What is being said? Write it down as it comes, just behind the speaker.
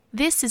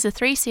This is a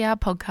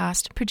 3CR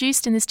podcast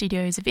produced in the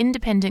studios of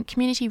independent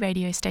community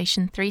radio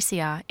station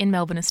 3CR in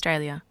Melbourne,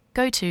 Australia.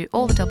 Go to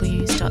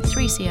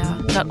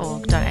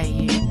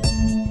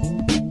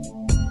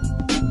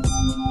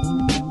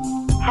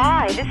allthews.3cr.org.au.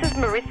 Hi, this is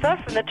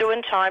Marisa from the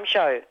Doin Time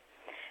show.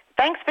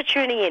 Thanks for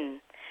tuning in.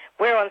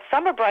 We're on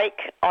summer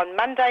break on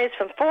Mondays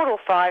from 4 till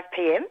 5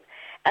 p.m.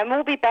 and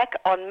we'll be back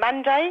on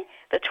Monday,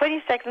 the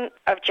 22nd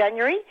of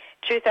January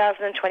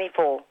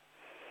 2024.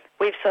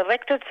 We've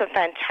selected some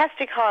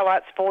fantastic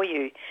highlights for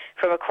you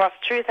from across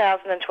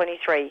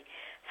 2023.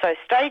 So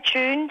stay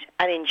tuned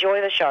and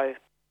enjoy the show.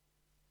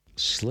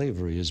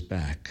 Slavery is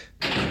back.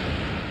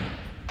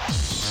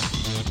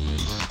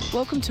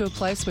 Welcome to a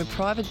place where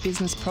private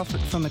business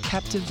profit from a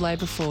captive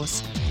labour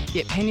force,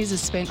 yet pennies are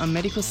spent on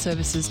medical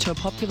services to a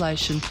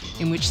population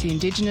in which the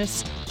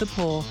Indigenous, the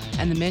poor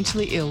and the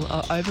mentally ill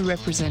are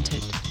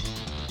overrepresented.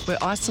 Where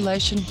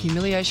isolation,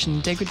 humiliation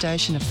and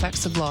degradation are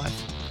facts of life.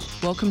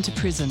 Welcome to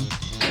prison.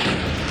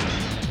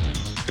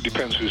 It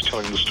depends who's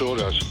telling the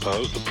story, I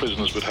suppose. The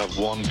prisoners would have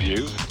one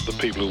view, the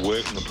people who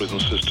work in the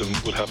prison system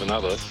would have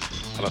another,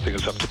 and I think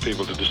it's up to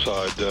people to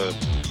decide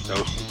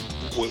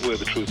where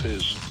the truth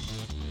is.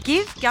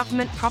 Give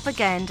government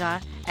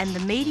propaganda and the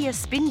media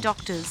spin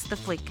doctors the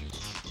flick.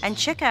 And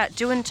check out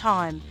Doin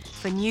Time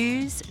for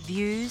news,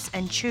 views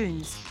and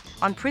tunes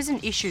on prison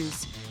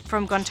issues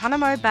from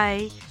Guantanamo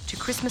Bay to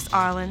Christmas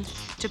Island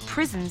to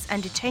prisons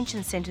and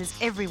detention centres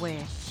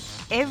everywhere.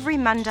 Every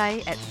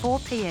Monday at 4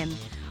 p.m.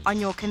 on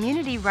your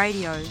community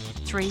radio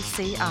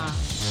 3CR.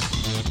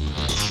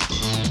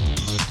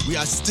 We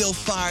are still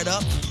fired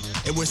up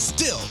and we're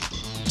still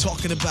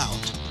talking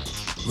about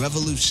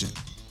revolution.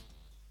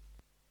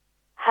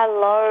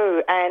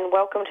 Hello and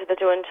welcome to the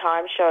Doin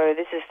Time show.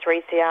 This is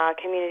 3CR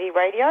Community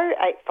Radio,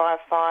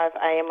 855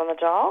 AM on the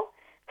dial,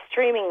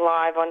 streaming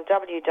live on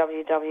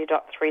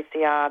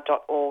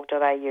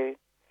www.3cr.org.au.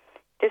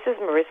 This is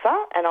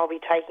Marisa and I'll be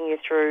taking you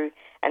through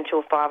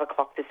until 5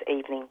 o'clock this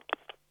evening.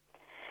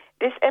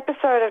 This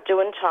episode of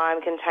Doin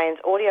Time contains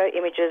audio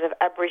images of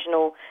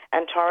Aboriginal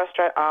and Torres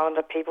Strait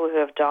Islander people who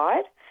have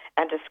died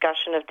and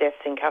discussion of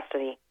deaths in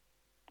custody.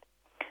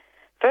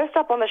 First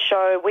up on the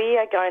show, we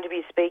are going to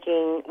be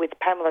speaking with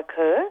Pamela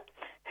Curr,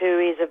 who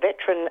is a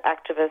veteran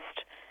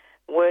activist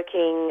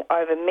working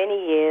over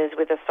many years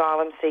with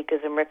asylum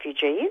seekers and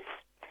refugees,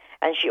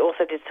 and she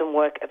also did some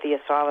work at the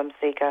Asylum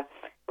Seeker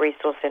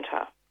Resource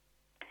Centre.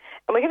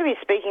 And we're going to be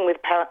speaking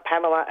with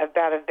Pamela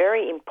about a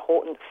very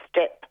important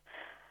step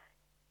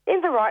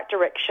in the right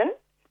direction.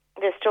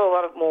 There's still a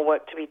lot of more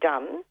work to be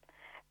done.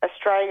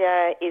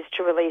 Australia is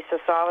to release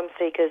asylum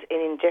seekers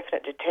in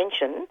indefinite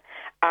detention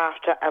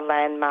after a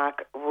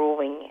landmark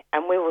ruling,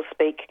 and we will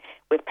speak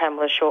with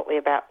Pamela shortly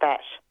about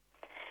that.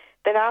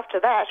 Then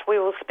after that, we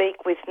will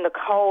speak with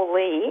Nicole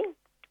Lee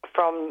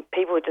from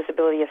People with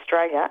Disability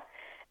Australia,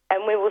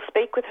 and we will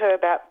speak with her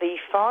about the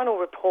final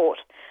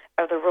report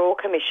of the Royal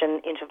Commission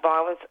into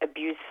violence,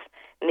 abuse,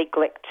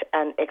 neglect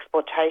and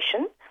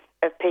exploitation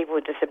of people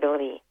with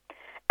disability.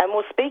 And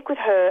we'll speak with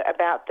her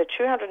about the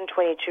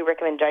 222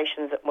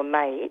 recommendations that were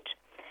made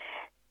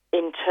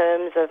in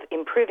terms of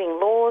improving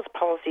laws,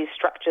 policies,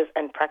 structures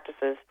and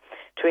practices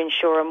to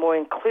ensure a more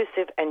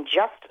inclusive and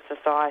just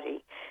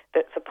society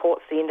that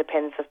supports the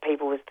independence of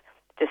people with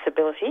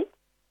disability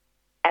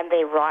and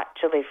their right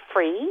to live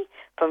free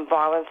from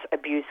violence,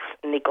 abuse,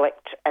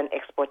 neglect and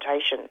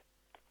exploitation.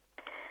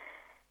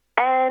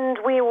 And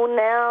we will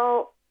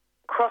now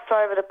cross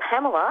over to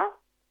Pamela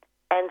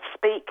and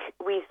speak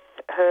with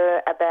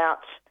her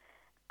about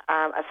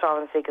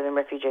asylum seekers and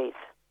refugees.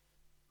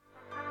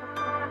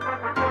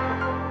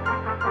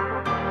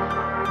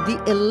 The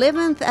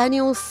 11th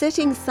annual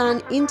Setting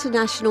Sun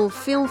International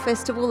Film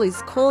Festival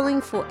is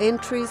calling for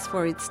entries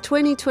for its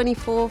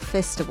 2024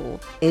 festival.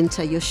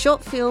 Enter your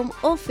short film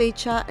or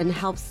feature and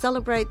help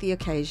celebrate the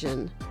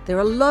occasion. There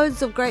are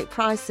loads of great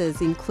prizes,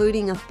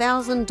 including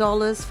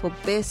 $1,000 for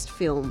Best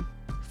Film.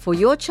 For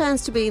your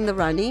chance to be in the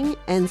running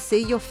and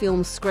see your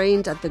film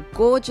screened at the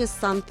gorgeous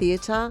Sun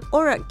Theatre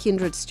or at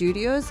Kindred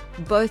Studios,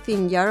 both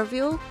in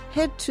Yarraville,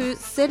 head to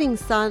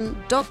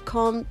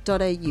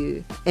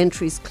settingsun.com.au.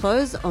 Entries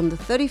close on the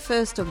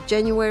 31st of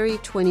January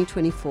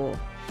 2024.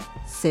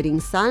 Setting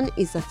Sun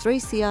is a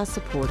 3CR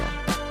supporter.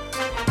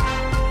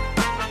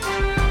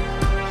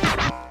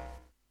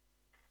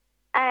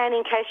 And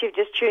in case you've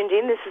just tuned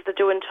in, this is the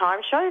Doin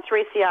Time show,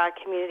 3CR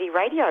Community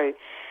Radio.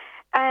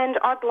 And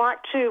I'd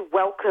like to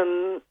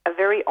welcome a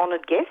very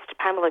honoured guest,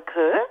 Pamela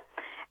Curr,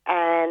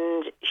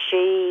 and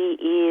she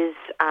is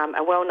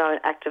a well-known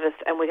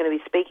activist, and we're going to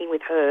be speaking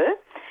with her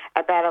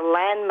about a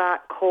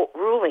landmark court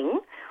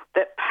ruling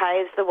that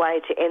paves the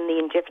way to end the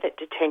indefinite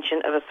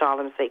detention of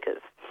asylum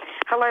seekers.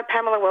 Hello,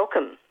 Pamela,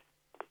 welcome.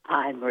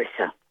 Hi,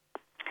 Marisa.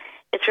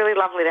 It's really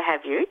lovely to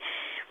have you.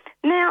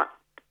 Now,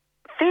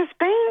 there's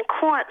been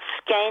quite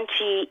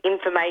scanty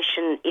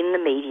information in the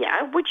media.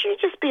 Would you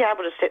just be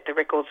able to set the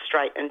record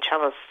straight and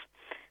tell us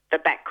the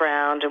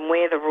background and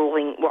where the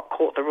ruling, what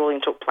court the ruling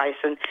took place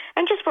and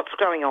just what's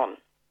going on?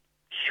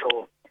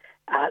 Sure.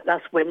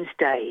 Last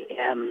Wednesday,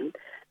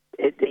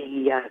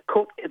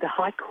 the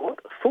High Court,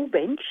 full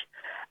bench,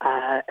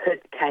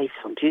 heard the case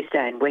on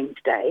Tuesday and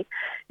Wednesday.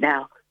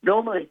 Now,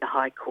 normally the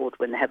High Court,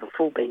 when they have a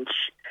full bench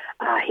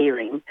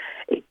hearing,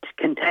 it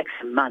can take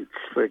some months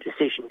for a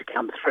decision to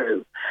come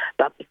through.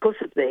 But because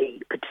of the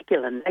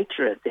particular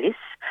nature of this,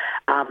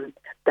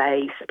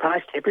 they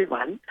surprised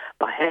everyone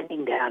by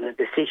handing down a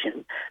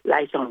decision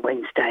late on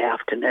Wednesday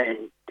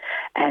afternoon.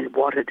 And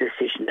what a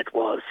decision it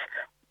was.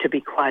 To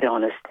be quite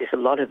honest, there's a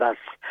lot of us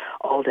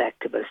old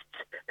activists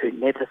who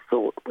never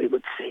thought we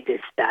would see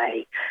this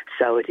day,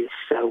 so it is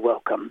so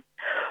welcome.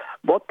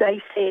 What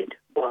they said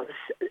was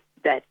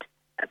that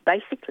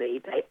basically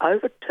they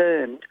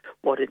overturned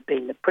what had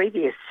been the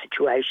previous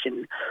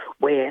situation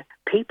where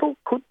people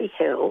could be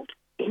held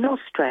in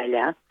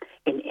Australia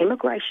in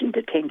immigration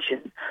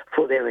detention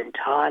for their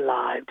entire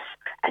lives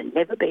and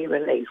never be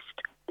released.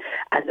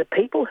 And the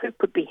people who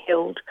could be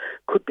held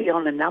could be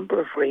on a number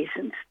of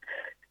reasons.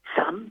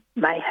 Some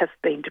may have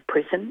been to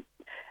prison,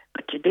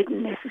 but you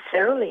didn't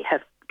necessarily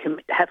have to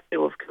have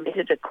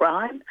committed a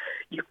crime.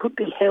 You could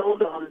be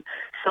held on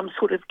some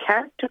sort of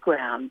character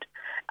ground.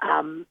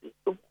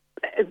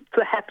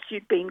 Perhaps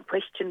you'd been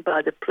questioned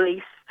by the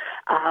police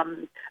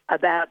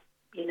about,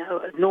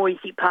 a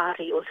noisy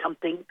party or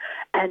something,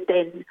 and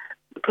then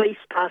the police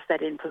pass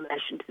that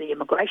information to the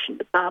immigration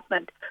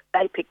department.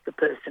 They pick the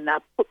person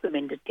up, put them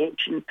in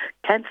detention,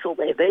 cancel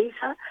their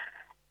visa.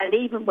 And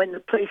even when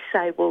the police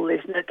say, well,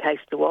 there's no case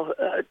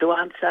to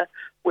answer,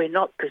 we're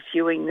not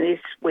pursuing this,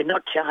 we're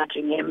not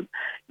charging him,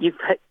 the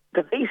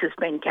visa's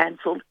been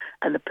cancelled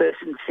and the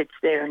person sits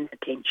there in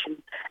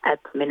detention at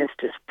the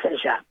minister's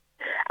pleasure.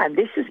 And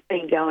this has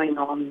been going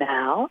on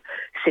now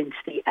since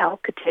the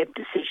Al-Kateb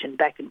decision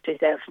back in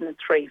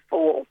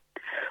 2003-04,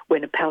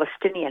 when a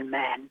Palestinian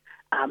man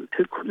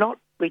who could not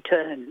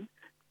return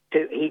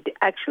he'd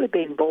actually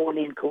been born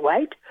in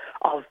Kuwait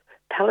of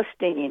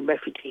Palestinian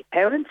refugee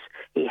parents.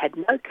 He had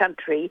no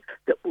country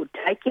that would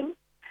take him,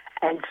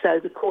 and so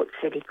the court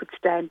said he could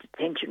stay in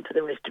detention for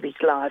the rest of his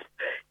life.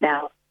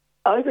 Now,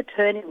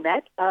 overturning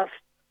that last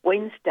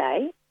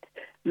Wednesday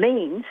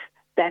means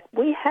that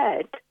we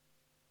had,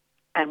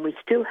 and we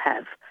still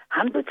have,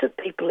 hundreds of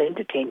people in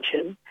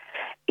detention,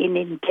 in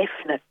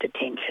indefinite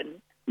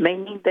detention,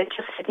 meaning they're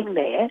just sitting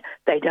there,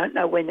 they don't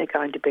know when they're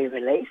going to be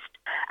released,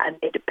 and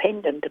they're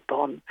dependent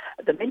upon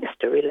the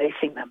minister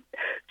releasing them.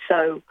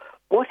 So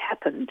what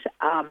happened,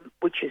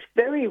 which is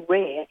very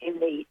rare in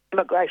the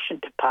immigration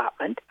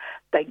department,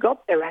 they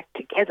got their act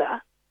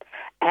together,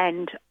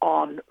 and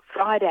on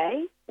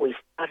Friday we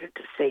started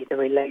to see the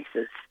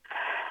releases.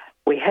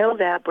 We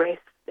held our breath.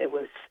 There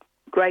was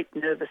great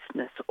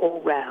nervousness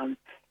all round.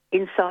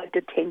 Inside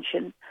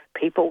detention,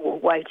 people were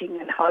waiting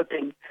and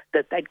hoping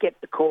that they'd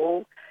get the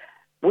call.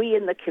 We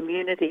in the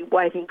community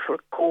waiting for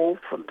a call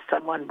from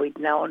someone we'd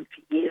known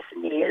for years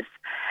and years.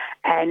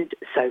 And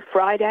so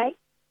Friday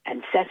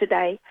and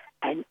Saturday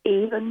and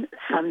even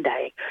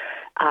Sunday,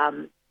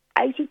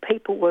 80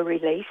 people were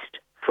released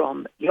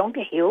from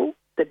Yonga Hill,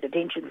 the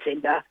detention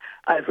centre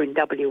over in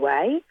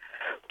WA,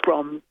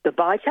 from the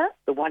Bita,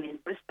 the one in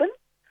Brisbane,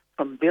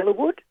 from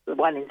Villawood, the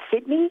one in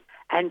Sydney,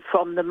 and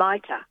from the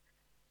Mitre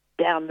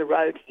down the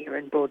road here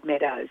in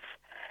Broadmeadows.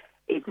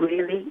 It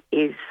really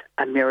is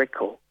a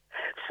miracle.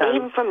 So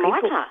even from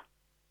Mitre?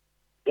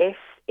 Yes,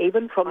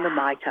 even from the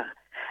Mitre.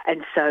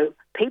 And so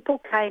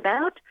people came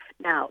out.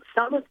 Now,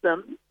 some of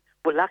them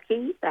were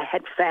lucky, they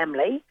had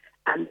family,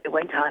 and they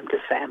went home to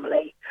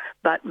family.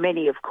 But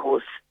many, of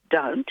course,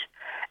 don't.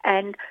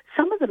 And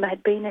some of them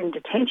had been in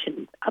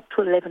detention up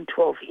to 11,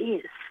 12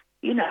 years,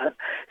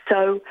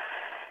 So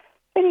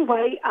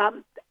anyway,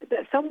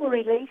 some were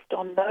released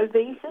on no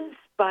visas,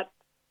 but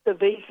the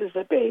visas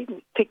are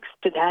being fixed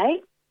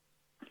today.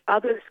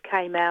 Others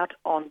came out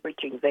on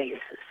bridging visas.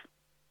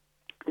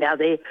 Now,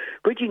 their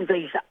bridging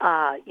visa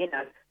are,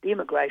 the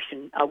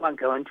immigration, I won't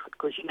go into it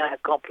because you know how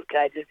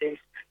complicated it is.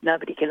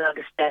 Nobody can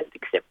understand it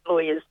except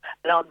lawyers,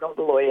 and I'm not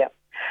a lawyer.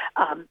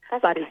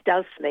 But it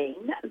does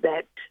mean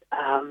that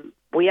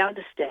we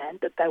understand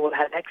that they will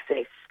have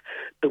access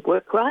to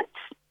work rights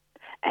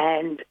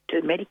and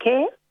to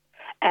Medicare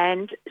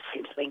and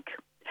Centrelink.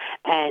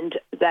 And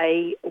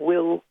they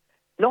will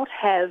not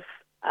have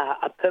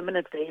a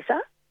permanent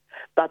visa,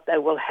 but they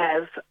will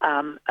have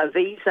a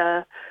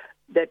visa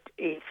that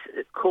is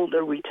called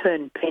a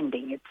return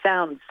pending. It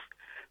sounds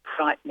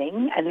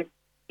frightening and it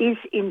is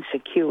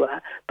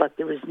insecure, but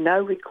there is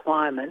no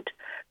requirement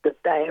that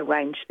they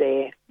arrange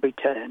their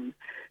return.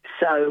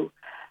 So,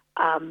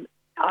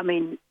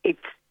 it's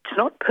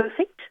not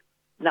perfect.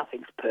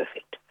 Nothing's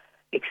perfect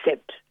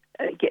except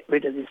get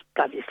rid of this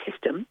bloody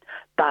system.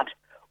 But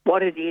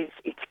what it is,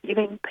 it's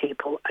giving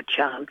people a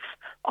chance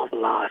of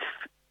life.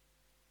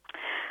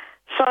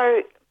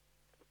 So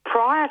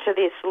prior to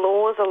this,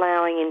 laws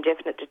allowing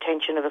indefinite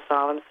detention of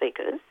asylum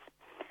seekers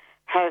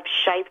have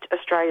shaped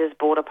Australia's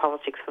border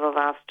politics for the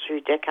last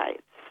 2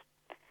 decades.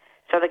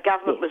 So the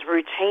government was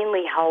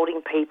routinely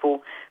holding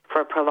people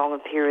for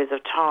prolonged periods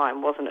of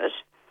time, wasn't it?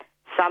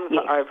 Some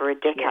for over a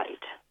decade.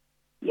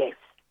 Yes.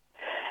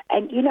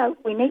 And,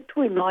 we need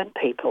to remind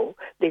people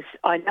this.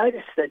 I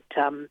notice that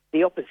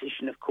the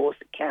opposition, of course,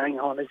 are carrying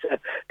on as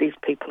these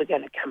people are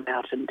going to come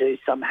out and do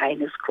some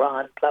heinous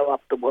crime, blow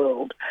up the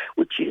world,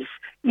 which is,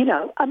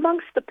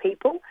 amongst the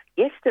people,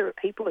 yes, there are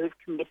people who've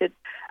committed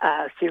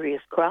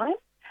serious crime,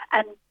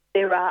 and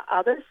there are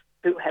others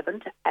who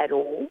haven't at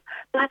all.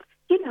 But,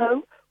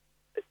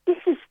 this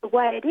is the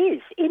way it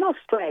is. In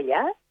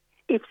Australia,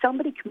 if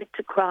somebody commits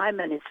a crime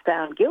and is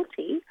found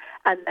guilty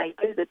and they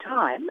do the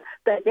time,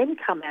 they then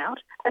come out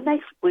and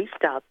they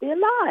restart their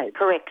lives.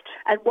 Correct.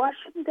 And why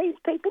shouldn't these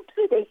people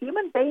too? They're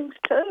human beings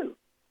too.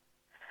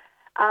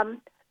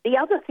 The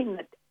other thing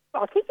that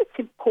I think it's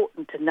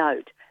important to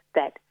note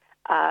that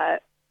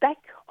back,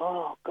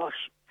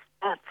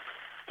 about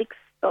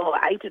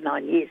 8 or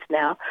 9 years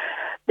now,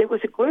 there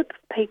was a group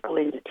of people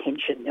in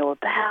detention. There were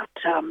about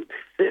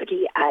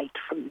 38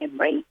 from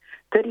memory,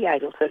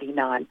 38 or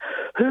 39,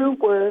 who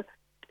were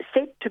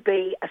said to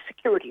be a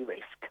security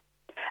risk.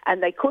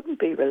 And they couldn't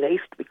be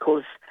released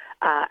because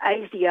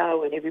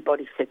ASIO and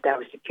everybody said they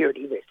were a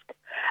security risk.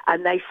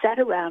 And they sat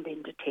around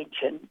in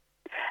detention,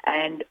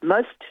 and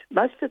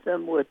most of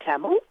them were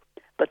Tamil,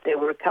 but there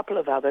were a couple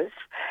of others.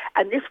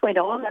 And this went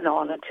on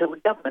until the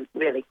government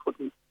really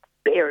couldn't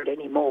bear it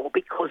anymore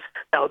because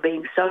they were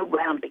being so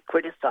roundly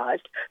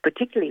criticised,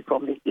 particularly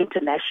from the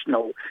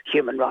international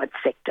human rights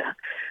sector.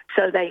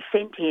 So they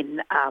sent in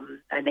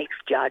an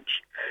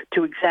ex-judge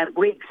to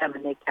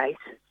re-examine their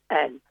cases.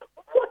 And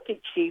what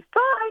did she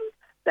find?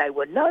 They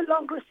were no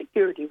longer a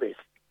security risk.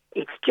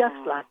 It's just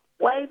like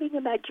waving a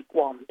magic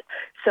wand.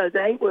 So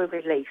they were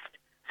released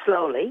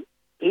slowly,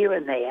 here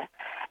and there.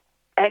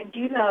 And,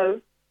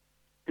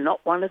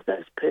 not one of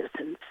those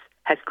persons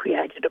has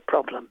created a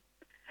problem.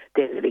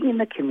 They're living in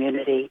the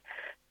community,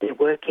 they're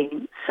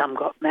working, some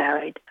got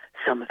married,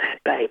 some have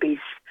had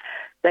babies.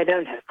 They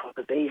don't have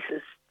proper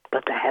visas,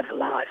 but they have a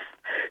life.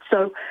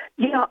 So,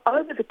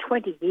 over the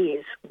 20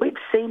 years, we've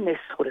seen this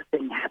sort of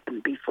thing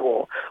happen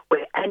before.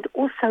 And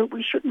also,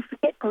 we shouldn't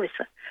forget,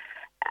 Marisa,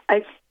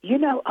 as you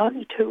know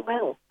only too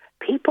well,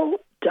 people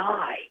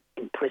die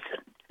in prison.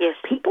 Yes.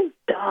 People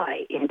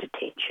die in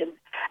detention.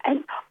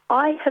 And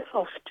I have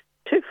lost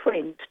two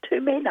friends, two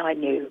men I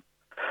knew,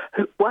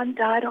 one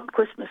died on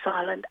Christmas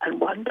Island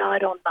and one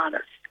died on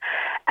Manus.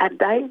 And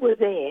they were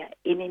there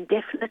in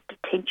indefinite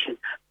detention.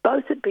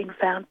 Both had been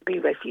found to be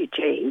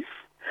refugees.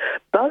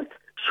 Both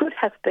should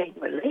have been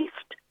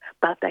released,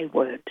 but they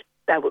weren't.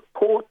 They were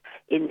caught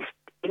in this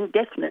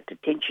indefinite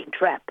detention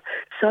trap.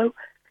 So,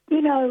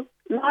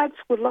 lives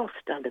were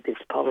lost under this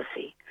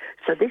policy.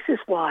 So this is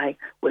why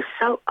we're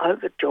so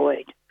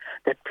overjoyed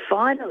that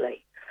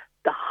finally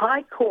the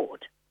High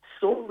Court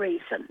saw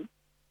reason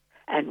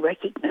and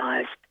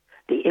recognised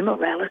the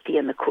immorality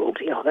and the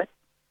cruelty of it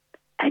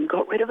and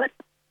got rid of it.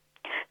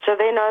 So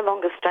they're no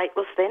longer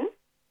stateless then?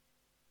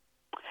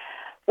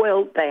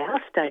 Well, they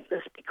are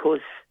stateless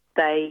because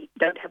they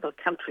don't have a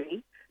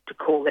country to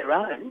call their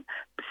own,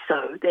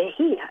 so they're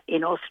here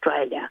in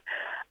Australia.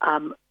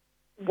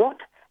 What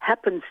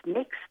happens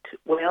next?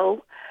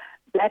 Well,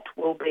 that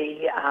will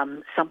be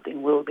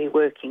something we'll be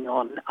working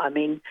on. I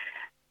mean,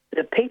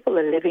 the people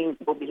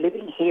will be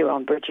living here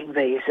on bridging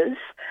visas.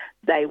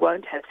 They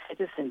won't have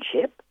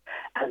citizenship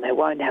and they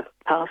won't have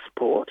a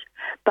passport.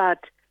 But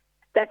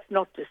that's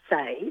not to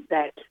say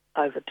that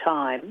over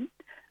time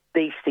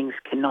these things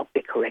cannot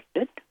be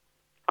corrected.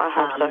 I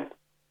hope so.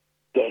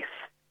 Yes,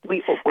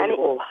 we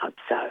all hope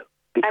so.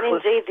 And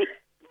indeed,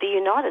 the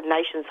United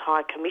Nations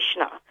High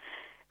Commissioner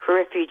for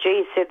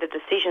Refugees said the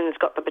decision has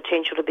got the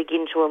potential to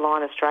begin to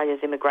align Australia's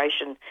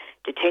immigration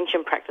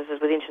detention practices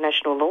with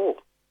international law.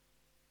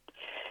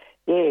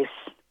 Yes.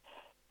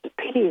 It's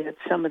a pity that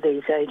some of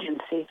these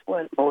agencies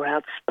weren't more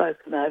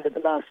outspoken over the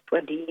last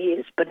 20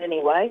 years. But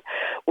anyway,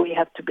 we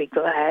have to be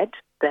glad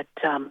that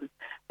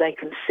they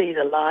can see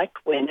the light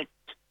when it,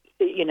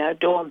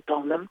 dawns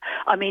on them.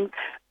 I mean,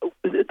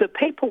 the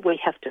people we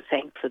have to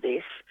thank for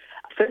this,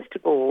 first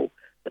of all,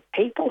 the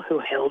people who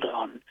held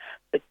on,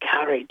 the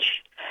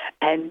courage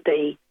and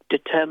the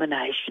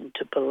determination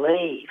to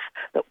believe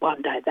that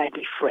one day they'd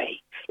be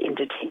free in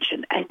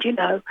detention. And,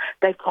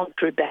 they've gone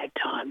through bad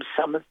times.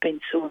 Some have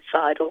been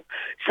suicidal.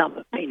 Some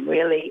have been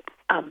really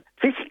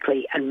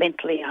physically and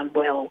mentally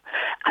unwell,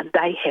 and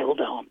they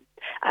held on.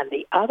 And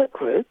the other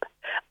group,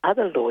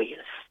 other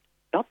lawyers,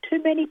 not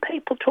too many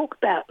people talk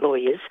about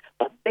lawyers,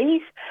 but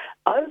these,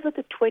 over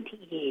the 20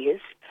 years,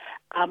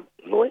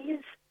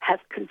 lawyers have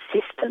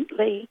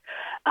consistently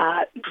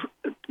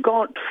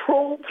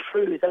trawled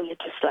through the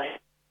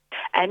legislation.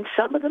 And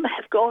some of them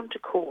have gone to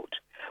court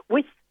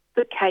with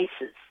the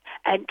cases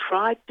and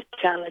tried to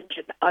challenge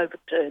and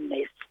overturn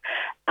this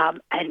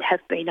and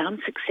have been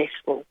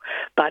unsuccessful.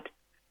 But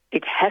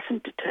it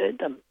hasn't deterred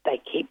them.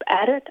 They keep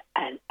at it,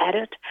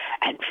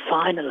 and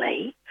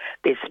finally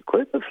there's a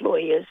group of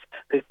lawyers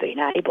who've been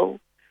able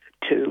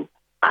to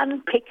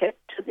unpick it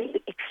to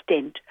the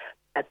extent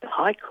that the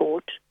High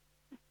Court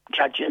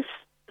judges,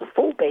 the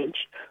full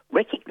bench,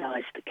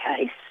 recognise the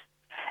case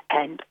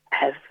and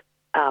have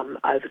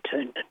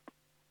overturned it.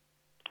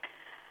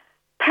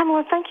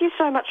 Pamela, thank you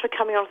so much for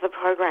coming onto the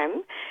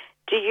program.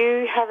 Do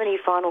you have any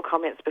final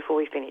comments before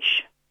we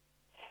finish?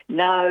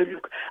 No,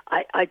 look,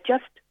 I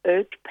just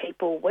urge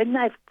people when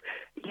they've,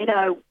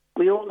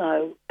 we all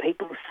know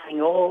people saying,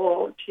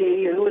 oh,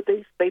 gee, who are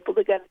these people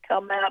that are going to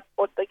come out,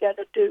 what they're going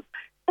to do?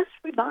 Just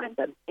remind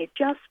them they're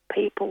just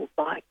people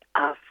like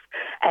us.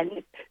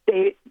 And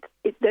it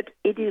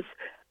is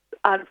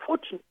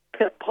unfortunate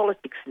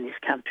politics in this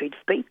country to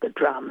beat the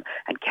drum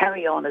and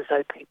carry on as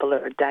though people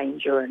are a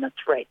danger and a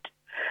threat.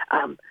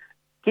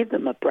 Give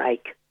them a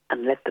break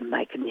and let them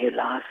make a new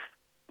life.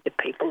 They're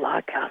people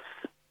like us.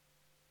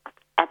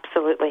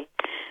 Absolutely.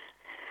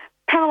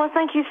 Pamela,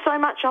 thank you so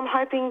much. I'm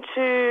hoping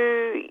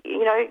to,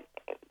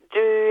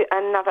 do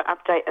another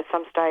update at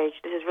some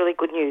stage. This is really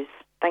good news.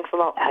 Thanks a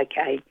lot.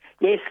 Okay.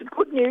 Yes,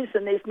 good news,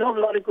 and there's not a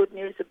lot of good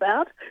news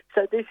about,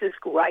 so this is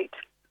great.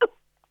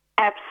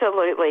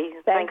 Absolutely.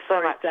 Thanks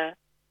so much.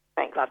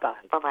 Thanks. Bye-bye.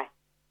 Bye-bye.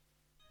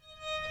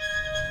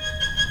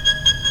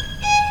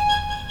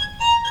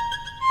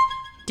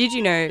 Did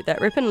you know that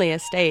Ripponlea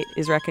Estate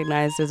is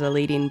recognised as a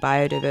leading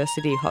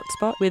biodiversity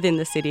hotspot within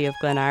the city of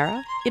Glen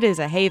Eira? It is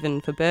a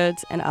haven for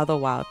birds and other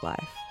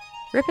wildlife.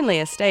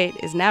 Ripponlea Estate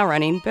is now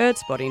running bird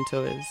spotting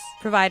tours,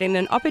 providing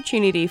an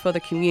opportunity for the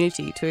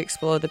community to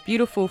explore the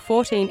beautiful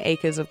 14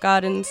 acres of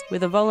gardens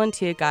with a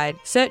volunteer guide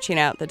searching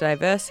out the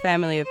diverse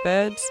family of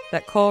birds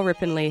that call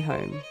Ripponlea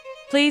home.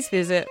 Please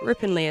visit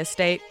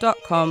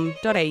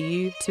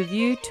ripponleaestate.com.au to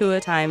view tour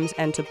times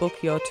and to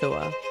book your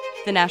tour.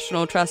 The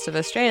National Trust of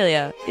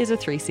Australia is a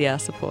 3CR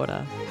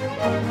supporter.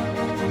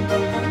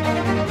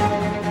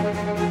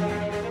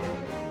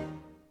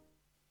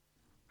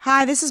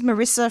 Hi, this is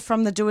Marisa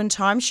from the Doin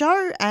Time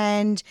show,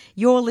 and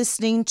you're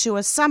listening to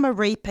a summer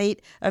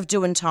repeat of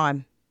Doin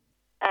Time.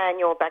 And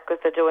you're back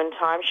with the Doin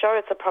Time show.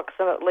 It's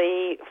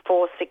approximately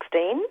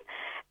 4:16,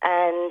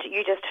 and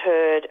you just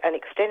heard an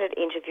extended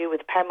interview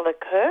with Pamela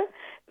Curr,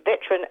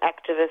 veteran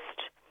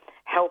activist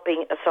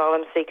helping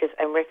asylum seekers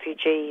and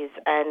refugees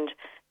and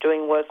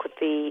doing work with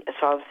the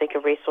Asylum Seeker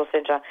Resource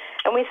Centre.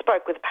 And we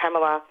spoke with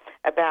Pamela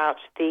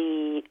about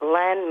the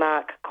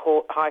landmark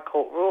High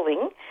Court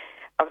ruling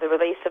of the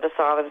release of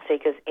asylum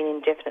seekers in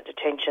indefinite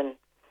detention.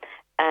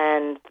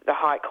 And the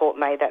High Court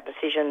made that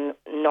decision,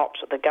 not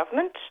the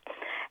government.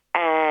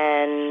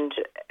 And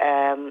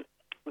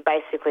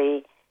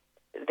basically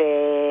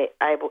their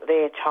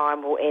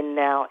time will end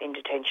now in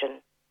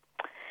detention.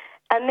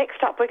 And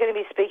next up, we're going to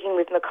be speaking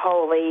with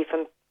Nicole Lee,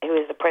 who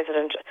is the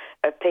President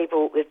of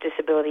People with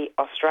Disability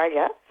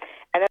Australia.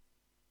 And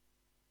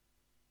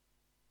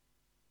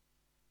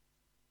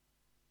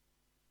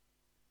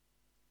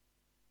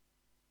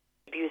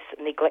abuse,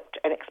 neglect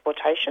and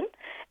exploitation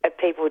of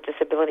people with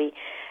disability.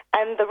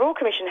 And the Royal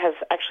Commission has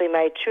actually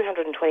made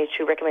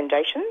 222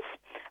 recommendations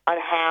on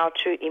how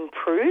to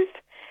improve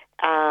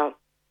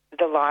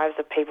the lives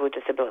of people with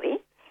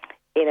disability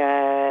in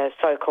a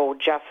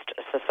so-called just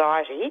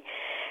society.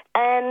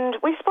 And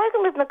we've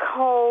spoken with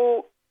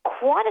Nicole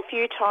quite a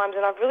few times,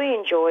 and I've really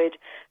enjoyed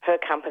her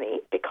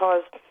company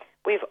because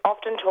we've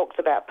often talked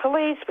about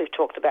police, we've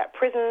talked about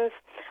prisons.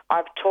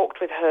 I've talked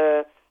with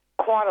her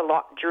quite a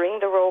lot during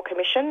the Royal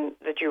Commission,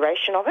 the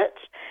duration of it,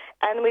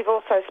 and we've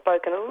also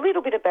spoken a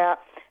little bit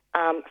about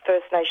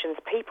First Nations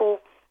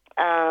people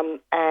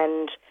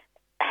and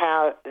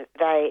how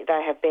they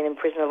have been in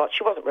prison a lot.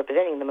 She wasn't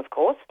representing them, of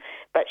course,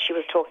 but she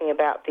was talking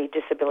about the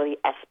disability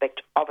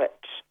aspect of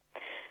it.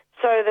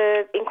 So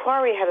the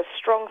inquiry had a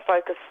strong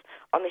focus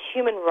on the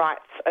human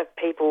rights of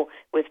people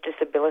with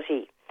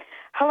disability.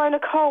 Hello,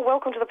 Nicole.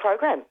 Welcome to the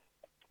program.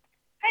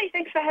 Hey,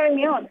 thanks for having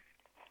me on.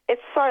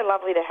 It's so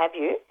lovely to have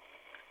you.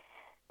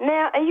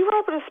 Now, are you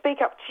able to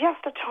speak up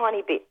just a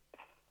tiny bit?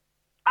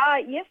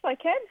 Yes, I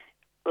can.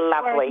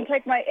 Lovely. Or I can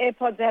take my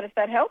AirPods out if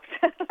that helps.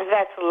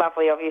 That's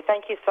lovely of you.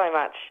 Thank you so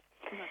much.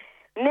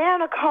 Now,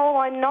 Nicole,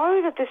 I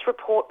know that this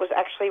report was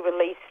actually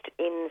released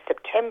in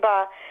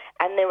September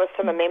and there were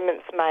some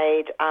amendments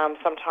made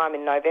sometime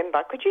in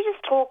November. Could you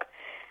just talk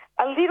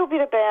a little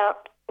bit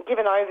about, give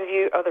an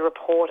overview of the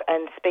report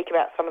and speak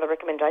about some of the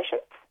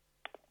recommendations?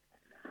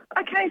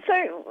 Okay,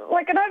 so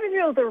like an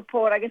overview of the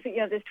report, I guess,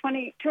 there's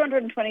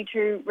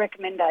 222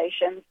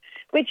 recommendations,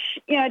 which,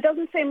 it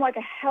doesn't seem like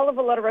a hell of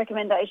a lot of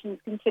recommendations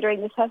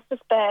considering this has to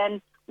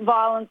span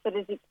violence that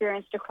is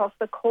experienced across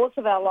the course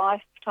of our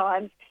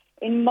lifetimes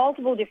in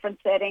multiple different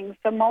settings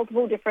for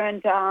multiple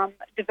different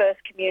diverse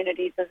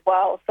communities as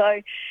well.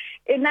 So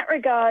in that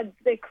regard,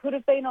 there could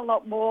have been a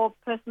lot more,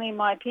 personally, in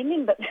my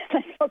opinion, but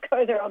let's not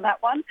go there on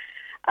that one.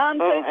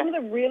 So some of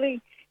the really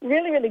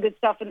good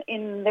stuff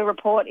in the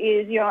report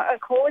is, a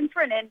calling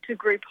for an end to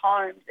group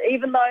homes,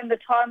 even though the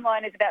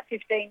timeline is about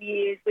 15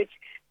 years, which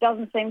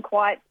doesn't seem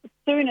quite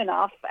soon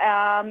enough,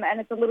 and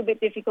it's a little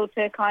bit difficult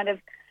to kind of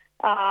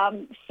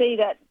see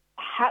that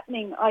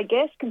happening, I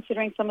guess,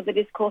 considering some of the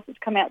discourse that's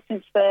come out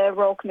since the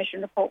Royal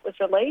Commission report was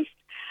released.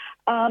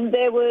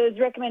 There was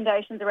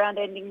recommendations around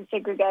ending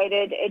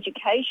segregated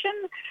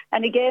education,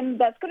 and again,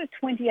 that's got a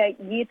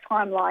 28-year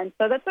timeline,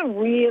 so that's a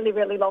really,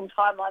 really long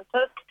timeline. So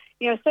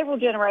several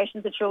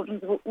generations of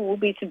children will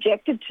be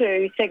subjected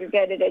to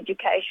segregated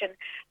education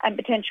and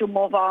potential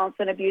more violence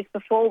and abuse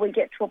before we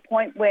get to a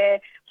point where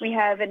we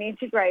have an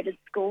integrated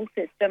school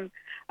system.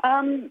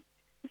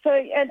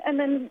 And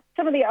then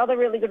some of the other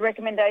really good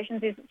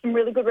recommendations is some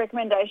really good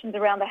recommendations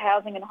around the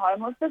housing and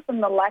homelessness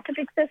and the lack of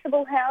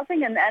accessible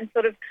housing, and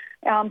sort of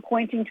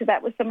pointing to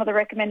that with some of the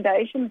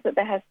recommendations that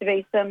there has to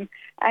be some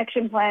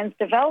action plans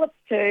developed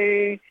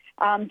to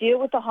deal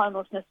with the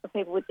homelessness for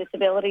people with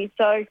disabilities.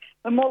 So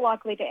we're more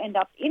likely to end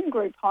up in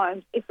group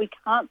homes if we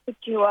can't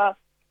secure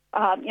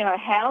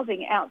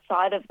housing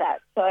outside of that.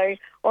 So,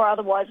 or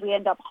otherwise we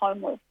end up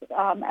homeless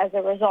as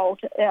a result,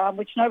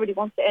 which nobody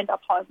wants to end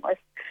up homeless,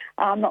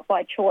 not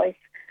by choice.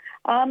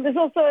 There's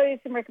also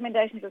some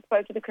recommendations that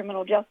spoke to the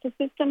criminal justice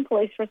system,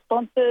 police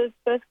responses,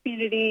 First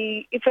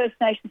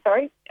Nation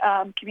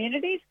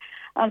communities,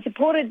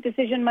 supported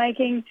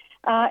decision-making.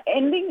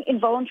 Ending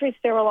involuntary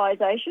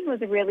sterilisation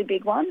was a really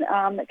big one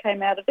that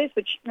came out of this,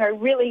 which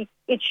really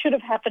it should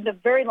have happened a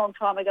very long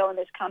time ago in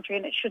this country,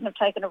 and it shouldn't have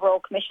taken a Royal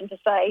Commission to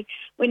say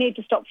we need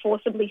to stop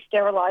forcibly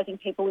sterilising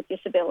people with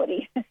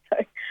disability.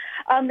 So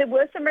there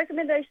were some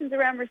recommendations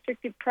around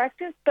restrictive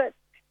practice, but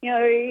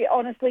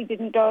honestly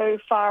didn't go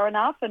far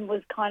enough and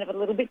was kind of a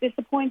little bit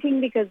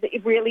disappointing because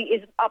it really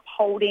isn't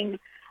upholding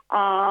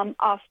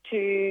us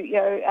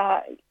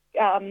to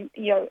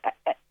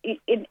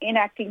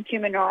enacting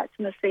human rights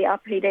in the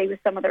CRPD with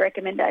some of the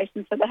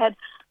recommendations. So they had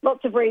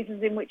lots of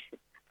reasons in which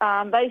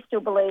they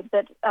still believe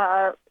that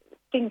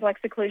things like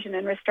seclusion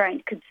and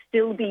restraint could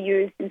still be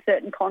used in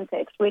certain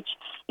contexts, which,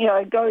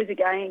 goes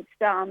against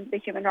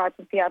the human rights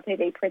and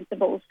CRPD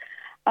principles.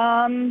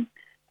 And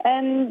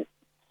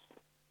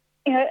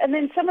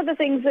then some of the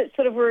things that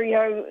sort of were,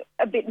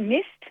 a bit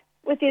missed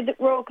with the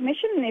Royal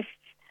Commission, if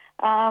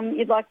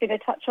you'd like me to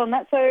touch on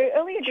that. So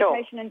early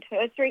education and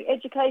tertiary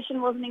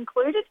education wasn't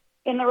included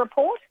in the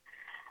report.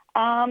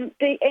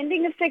 The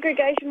ending of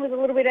segregation was a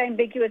little bit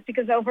ambiguous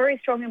because they were very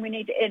strong and we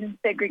need to end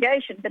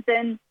segregation. But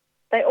then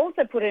they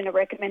also put in a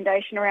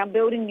recommendation around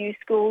building new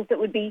schools that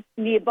would be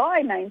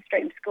nearby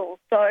mainstream schools.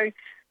 So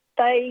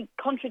they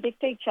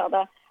contradict each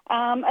other.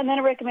 And then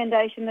a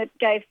recommendation that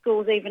gave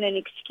schools even an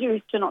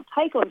excuse to not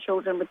take on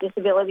children with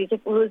disabilities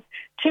if it was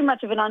too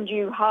much of an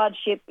undue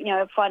hardship,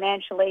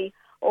 financially,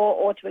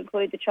 or to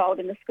include the child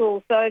in the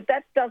school. So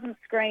that doesn't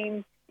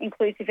scream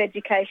inclusive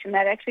education.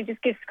 That actually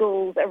just gives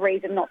schools a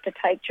reason not to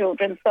take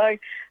children. So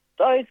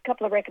those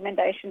couple of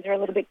recommendations are a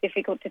little bit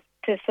difficult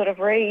to sort of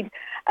read.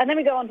 And then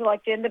we go on to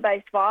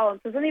gender-based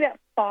violence. There's only about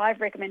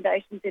 5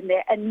 recommendations in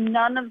there and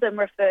none of them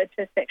referred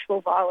to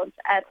sexual violence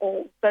at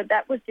all. So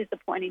that was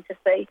disappointing to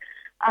see.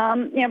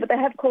 But they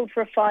have called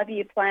for a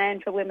 5-year plan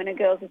for women and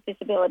girls with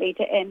disability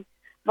to end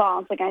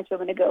violence against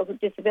women and girls with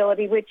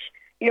disability, which,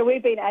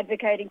 we've been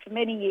advocating for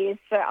many years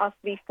for us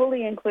to be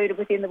fully included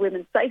within the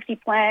Women's Safety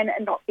Plan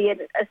and not be a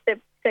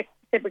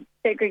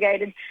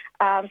segregated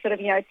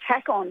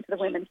tack on to the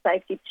Women's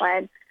Safety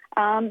Plan.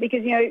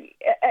 Because,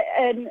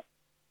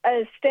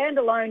 a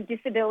standalone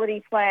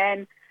disability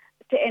plan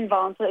to end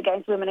violence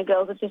against women and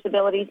girls with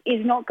disabilities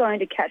is not going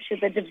to capture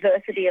the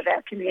diversity of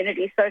our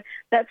community. So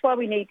that's why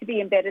we need to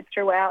be embedded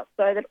throughout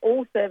so that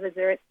all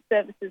services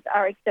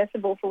are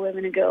accessible for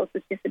women and girls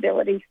with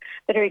disabilities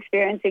that are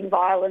experiencing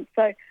violence.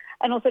 So,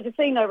 and also to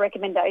see no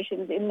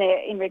recommendations in there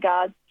in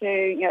regards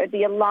to,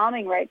 the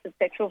alarming rates of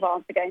sexual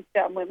violence against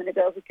women and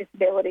girls with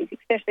disabilities,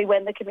 especially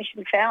when the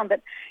Commission found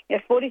that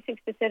 46%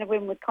 of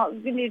women with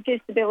cognitive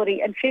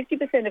disability and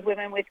 50% of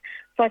women with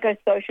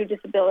psychosocial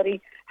disability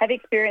have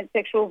experienced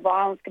sexual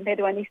violence compared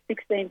to only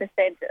 16%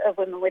 of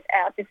women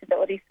without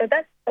disabilities. So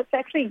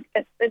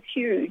that's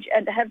huge.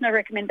 And to have no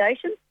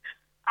recommendations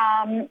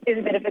is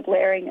a bit of a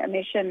glaring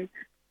omission.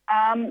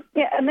 And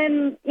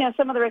then,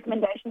 some of the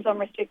recommendations on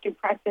restrictive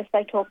practice,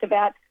 they talked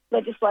about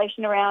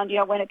legislation around,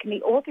 when it can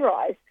be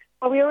authorised.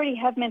 Well, we already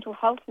have mental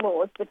health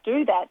laws that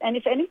do that. And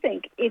if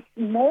anything, it's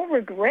more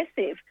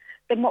regressive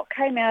than what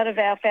came out of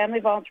our Family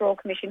Violence Royal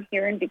Commission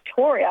here in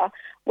Victoria,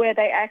 where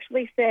they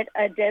actually set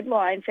a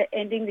deadline for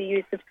ending the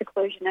use of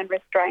seclusion and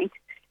restraint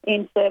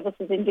in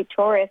services in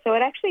Victoria. So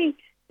it actually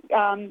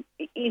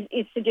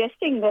is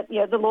suggesting that,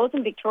 the laws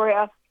in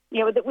Victoria,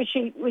 that we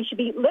should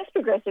be less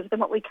progressive than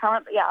what we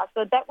currently are.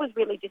 So that was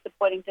really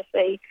disappointing to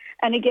see,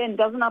 and again,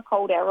 doesn't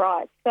uphold our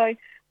rights. So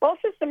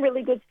whilst there's some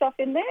really good stuff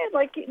in there,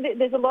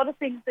 there's a lot of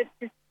things that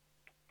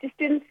just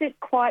didn't sit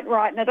quite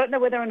right. And I don't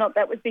know whether or not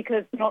that was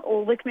because not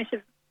all the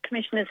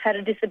commissioners had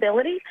a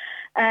disability.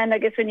 And I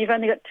guess when you've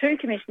only got 2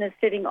 commissioners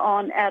sitting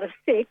on out of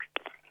 6,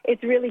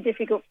 it's really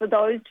difficult for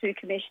those 2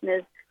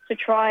 commissioners to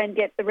try and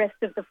get the rest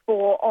of the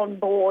 4 on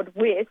board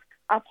with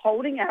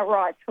upholding our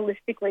rights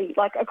holistically,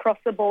 across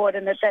the board,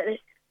 and that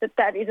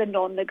is a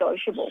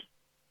non-negotiable.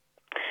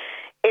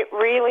 It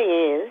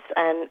really is,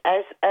 and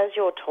as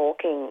you're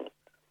talking,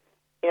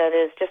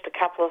 there's just a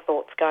couple of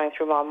thoughts going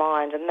through my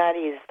mind, and that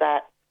is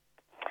that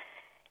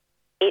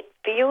it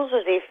feels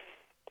as if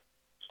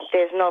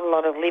there's not a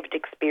lot of lived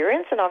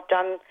experience, and I've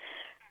done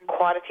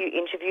quite a few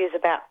interviews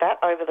about that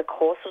over the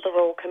course of the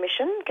Royal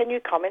Commission. Can you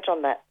comment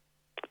on that?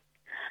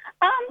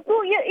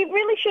 Well, yeah, it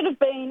really should have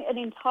been an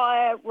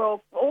entire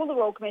all the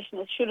Royal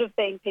Commissioners should have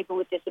been people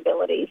with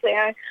disabilities.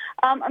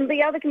 And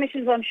the other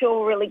commissions, I'm sure,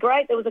 were really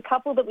great. There was a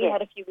couple that we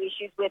had a few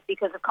issues with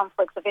because of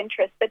conflicts of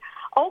interest. But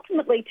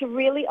ultimately, to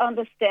really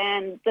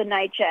understand the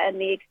nature and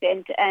the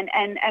extent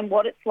and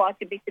what it's like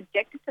to be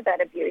subjected to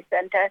that abuse,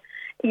 and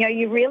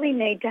you really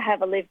need to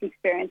have a lived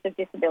experience of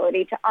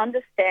disability to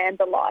understand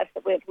the lives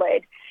that we've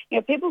led.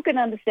 People can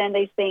understand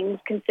these things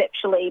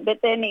conceptually,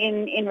 but then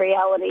in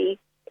reality,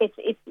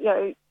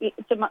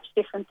 it's a much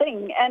different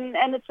thing, and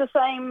it's the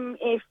same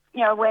if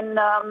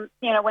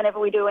whenever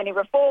we do any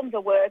reforms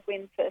or work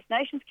in First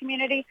Nations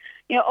community,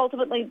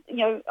 ultimately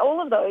all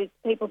of those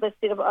people that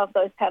sit above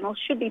those panels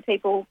should be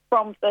people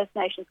from First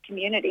Nations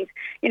communities,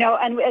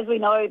 and as we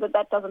know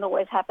that doesn't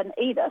always happen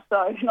either. So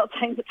I'm not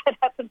saying that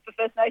happens for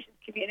First Nations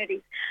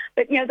communities,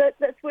 but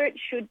that's where it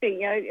should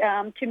be.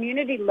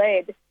 Community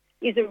led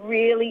is a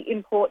really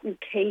important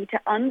key to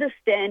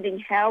understanding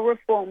how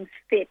reforms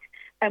fit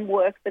and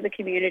work for the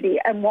community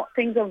and what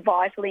things are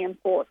vitally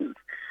important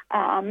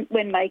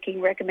when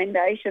making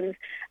recommendations.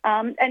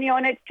 And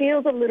it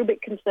feels a little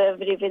bit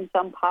conservative in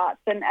some parts.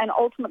 And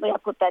ultimately I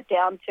put that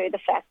down to the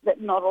fact that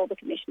not all the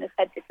commissioners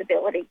had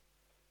disability.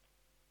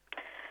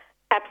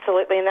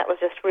 Absolutely, and that was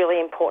just really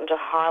important to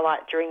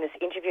highlight during this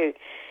interview.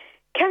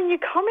 Can you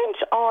comment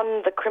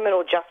on the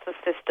criminal justice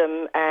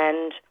system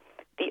and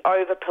the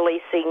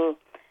over-policing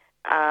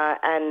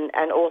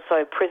and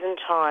also prison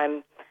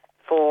time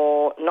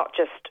for not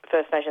just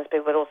First Nations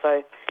people, but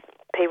also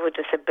people with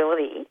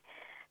disability?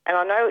 And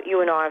I know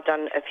you and I have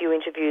done a few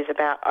interviews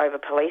about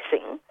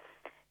over-policing.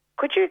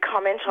 Could you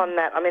comment on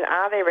that? I mean,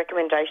 are there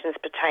recommendations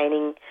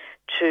pertaining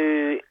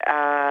to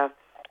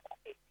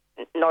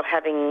not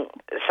having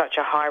such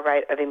a high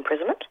rate of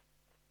imprisonment?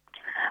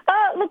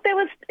 Look, there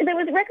was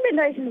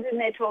recommendations in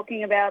there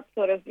talking about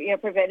sort of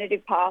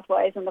preventative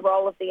pathways and the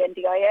role of the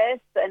NDIS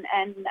and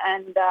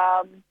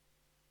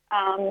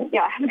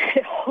I haven't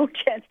had a whole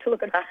chance to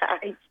look at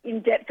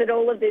in depth at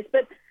all of this,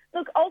 but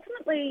look,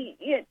 ultimately,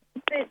 it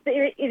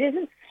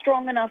isn't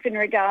strong enough in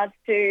regards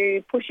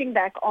to pushing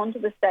back onto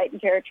the state and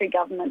territory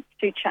governments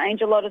to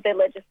change a lot of their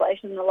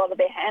legislation and a lot of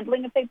their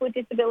handling of people with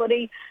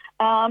disability,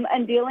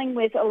 and dealing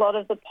with a lot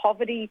of the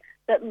poverty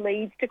that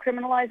leads to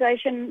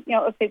criminalisation,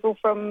 of people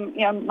from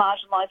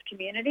marginalised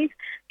communities.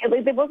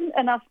 There wasn't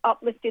enough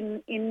uplift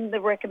in the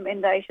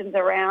recommendations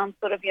around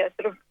sort of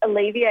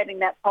alleviating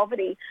that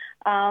poverty,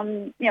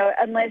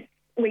 unless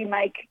we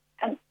make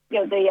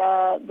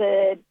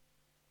the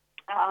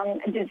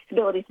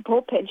disability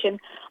support pension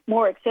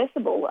more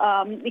accessible,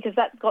 because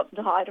that's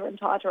gotten tighter and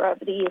tighter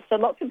over the years. So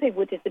lots of people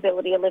with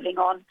disability are living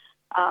on,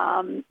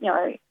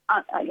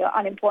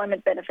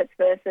 unemployment benefits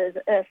versus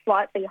a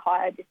slightly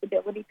higher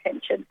disability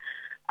pension.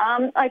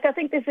 I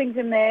think there's things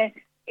in there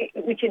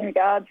which, in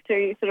regards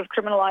to sort of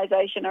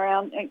criminalisation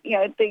around,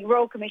 the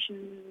Royal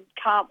Commission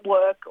can't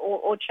work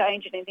or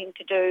change anything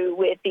to do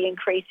with the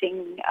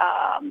increasing,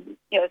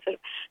 sort of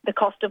the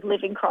cost of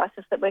living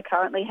crisis that we're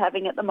currently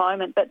having at the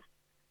moment, but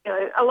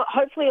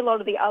hopefully a lot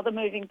of the other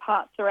moving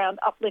parts around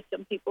uplift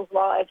in people's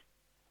lives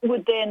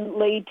would then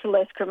lead to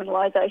less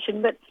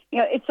criminalisation. But,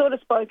 it sort of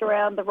spoke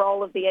around the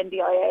role of the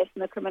NDIS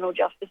and the criminal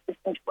justice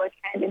system to work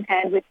hand in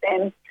hand with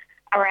them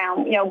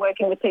around,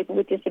 working with people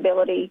with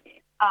disability,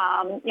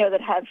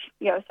 that have,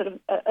 sort of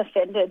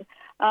offended.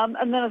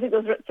 And then I think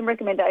there's some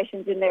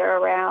recommendations in there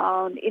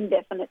around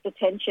indefinite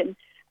detention.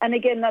 And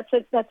again, that's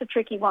a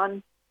tricky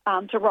one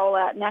to roll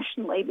out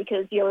nationally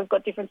because, we've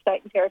got different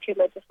state and territory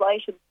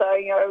legislation.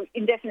 So,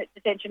 indefinite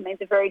detention means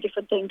a very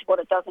different thing to what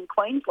it does in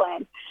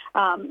Queensland,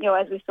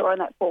 as we saw in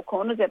that Four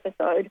Corners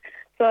episode.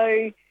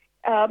 So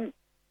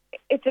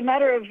it's a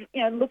matter of,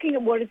 looking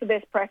at what is the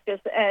best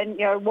practice and,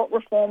 what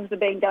reforms are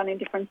being done in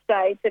different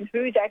states and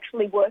who's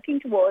actually working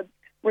towards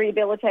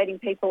rehabilitating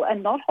people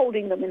and not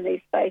holding them in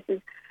these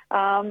spaces,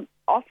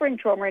 offering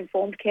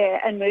trauma-informed care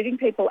and moving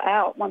people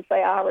out once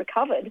they are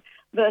recovered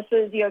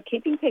versus,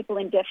 keeping people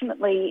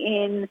indefinitely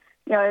in,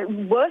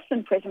 worse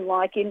than prison,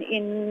 like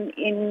in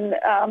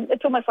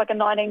it's almost like a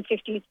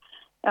 1950s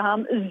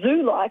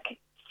zoo-like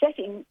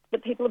setting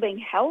that people are being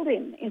held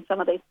in some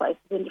of these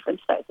places in different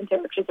states and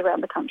territories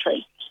around the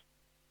country.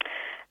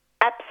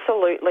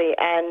 Absolutely,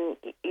 and,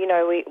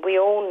 we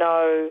all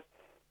know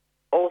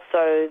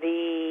also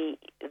the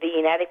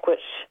inadequate,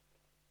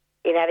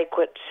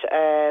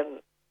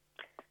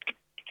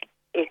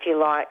 if you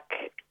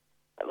like,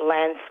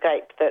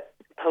 landscape that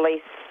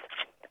police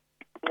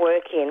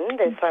work in.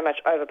 There's so much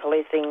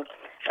over-policing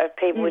of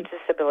people with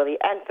disability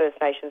and First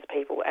Nations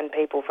people and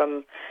people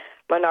from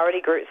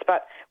minority groups.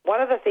 But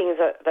one of the things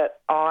that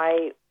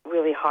I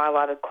really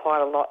highlighted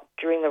quite a lot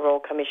during the Royal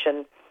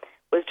Commission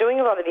was doing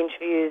a lot of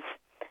interviews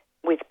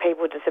with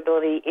people with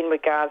disability in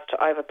regards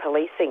to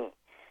over-policing.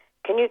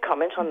 Can you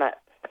comment on that?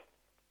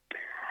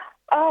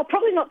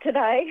 Probably not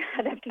today.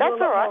 I'd have to do a lot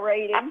more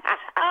reading.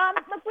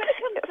 Look, when it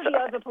comes to the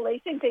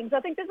over-policing things,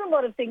 I think there's a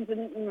lot of things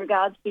in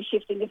regards to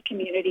shifting of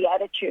community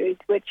attitudes,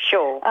 which,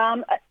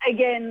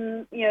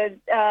 again,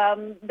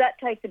 that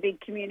takes a big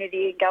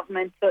community and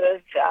government sort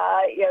of,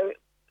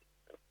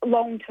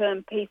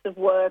 long-term piece of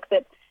work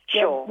that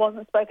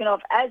wasn't spoken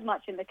of as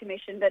much in the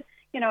Commission. But,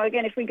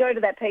 again, if we go to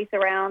that piece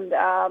around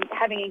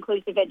having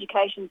inclusive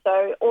education,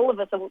 so all of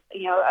us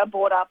are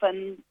brought up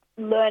and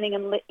learning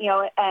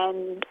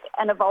and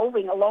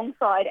evolving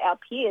alongside our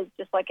peers,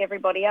 just like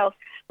everybody else,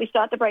 we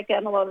start to break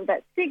down a lot of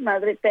that stigma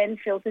that it then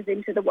filters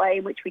into the way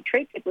in which we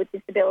treat people with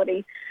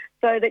disability,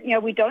 so that,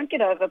 we don't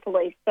get over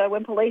police. So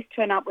when police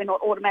turn up, we're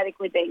not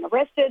automatically being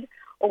arrested,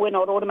 or we're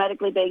not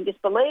automatically being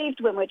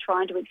disbelieved when we're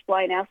trying to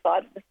explain our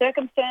side of the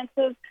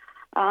circumstances.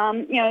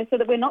 So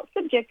that we're not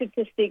subjected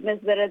to stigmas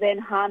that are then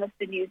harnessed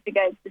and used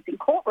against us in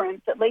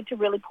courtrooms that lead to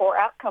really poor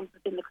outcomes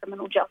within the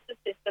criminal justice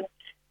system.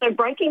 So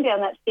breaking down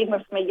that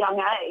stigma from a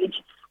young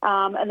age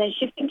and then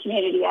shifting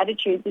community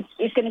attitudes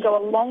is going to go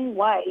a long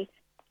way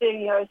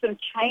to, sort of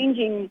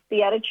changing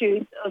the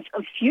attitudes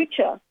of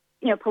future,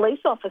 police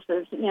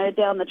officers,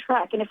 down the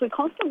track. And if we're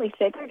constantly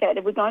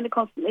segregated, we're going to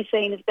constantly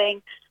seen as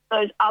being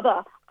those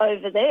other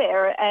over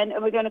there, and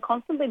we're going to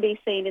constantly be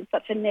seen in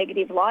such a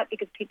negative light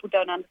because people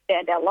don't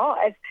understand our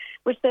lives,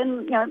 which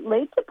then,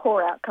 leads to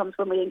poor outcomes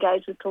when we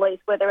engage with police,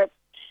 whether it's,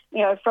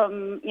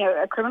 from,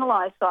 a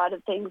criminalised side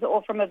of things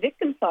or from a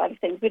victim side of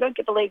things. We don't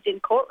get believed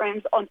in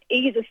courtrooms on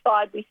either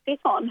side we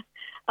sit on,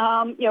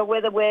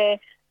 whether we're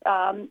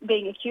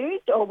being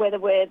accused or whether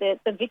we're the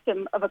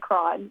victim of a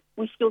crime.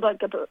 We still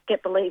don't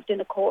get believed in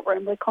a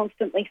courtroom. We're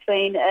constantly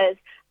seen as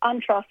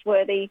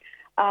untrustworthy,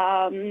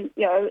 lying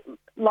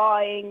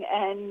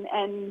and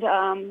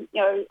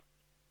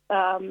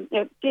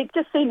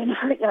just seen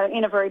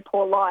in a very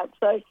poor light.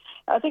 So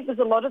I think there's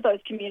a lot of those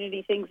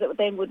community things that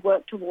then would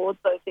work towards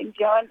those things.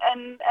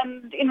 And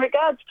in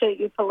regards to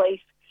your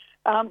police,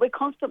 we've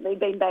constantly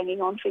been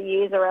banging on for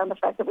years around the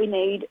fact that we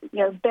need,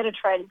 better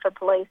training for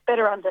police,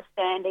 better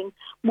understanding,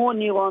 more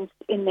nuance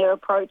in their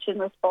approach and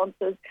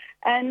responses,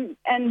 and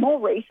more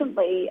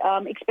recently,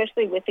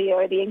 especially with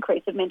the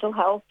increase of mental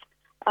health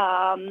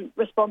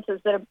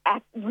responses that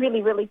are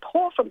really, really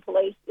poor from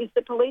police, is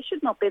that police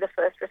should not be the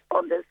first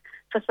responders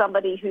for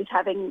somebody who's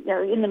having,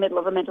 in the middle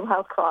of a mental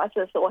health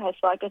crisis or has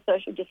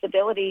psychosocial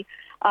disability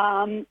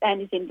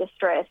and is in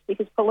distress,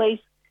 because police,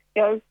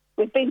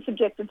 we've been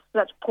subjected to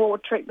such poor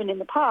treatment in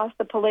the past.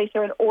 The police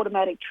are an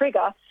automatic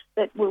trigger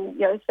that will,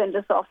 send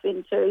us off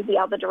into the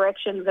other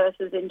direction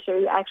versus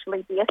into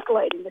actually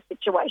de-escalating the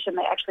situation.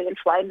 They actually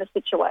inflame the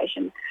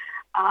situation.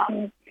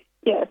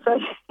 So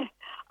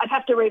I'd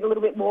have to read a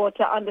little bit more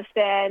to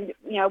understand,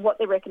 what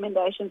the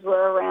recommendations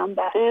were around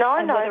that. Whether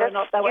or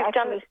not they were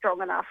actually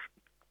strong enough.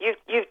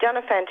 You've done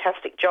a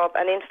fantastic job,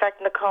 and in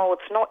fact, Nicole,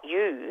 it's not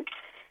you.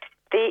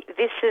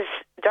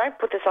 Don't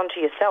put this onto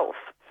yourself.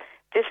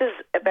 This is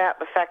about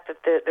the fact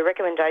that the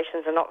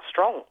recommendations are not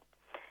strong,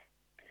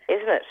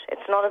 isn't it?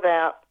 It's not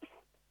about...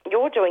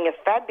 You're doing a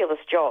fabulous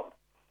job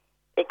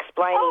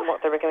explaining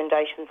what the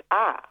recommendations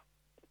are.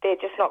 They're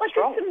just not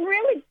strong.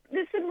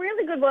 There's some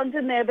really good ones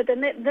in there, but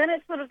then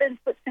it sort of then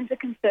splits into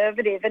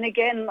conservative. And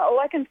again, all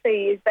I can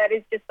see is that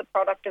is just the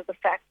product of the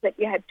fact that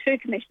you had 2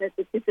 commissioners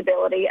with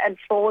disability and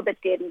 4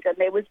 that didn't, and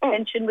there was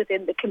tension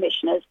within the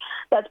commissioners.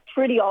 That's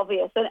pretty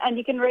obvious. And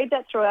you can read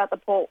that throughout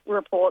the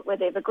report, where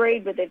they've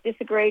agreed, where they've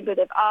disagreed, where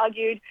they've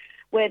argued,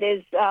 where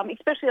there's,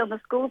 especially on the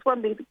schools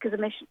one, because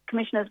the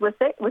commissioners were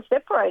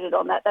separated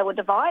on that. They were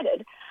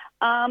divided.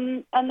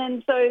 And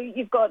then so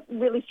you've got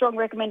really strong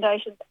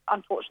recommendations,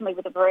 unfortunately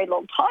with a very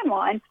long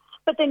timeline,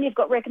 but then you've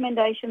got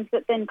recommendations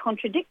that then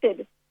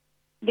contradicted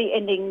the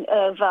ending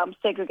of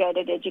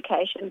segregated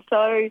education.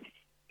 So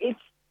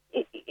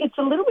it's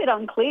a little bit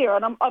unclear,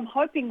 and I'm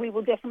hoping we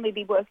will definitely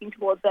be working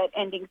towards that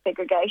ending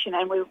segregation,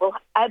 and we will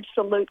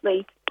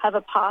absolutely have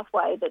a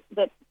pathway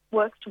that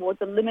works towards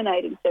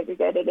eliminating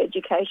segregated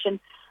education.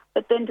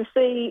 But then to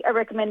see a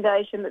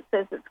recommendation that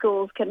says that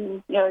schools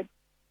can,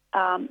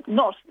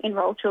 not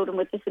enrol children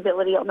with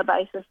disability on the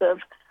basis of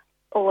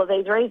all of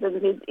these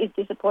reasons is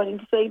disappointing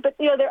to see. But,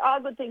 there are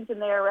good things in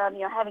there around,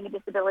 having a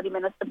disability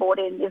minister brought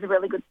in is a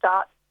really good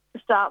start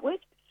to start with,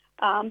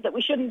 that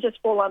we shouldn't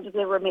just fall under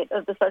the remit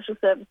of the Social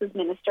Services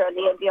Minister and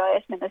the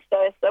NDIS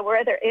Minister. So we're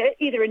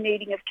either in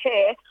needing of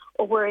care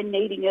or we're in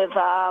needing of,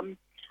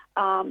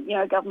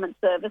 government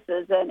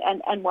services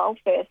and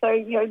welfare.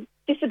 So,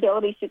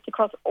 disability sits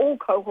across all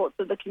cohorts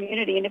of the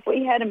community, and if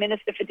we had a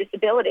minister for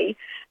disability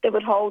that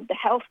would hold the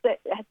health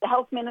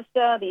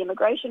minister, the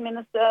immigration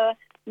minister,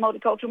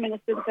 multicultural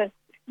minister,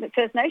 the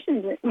First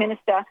Nations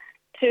minister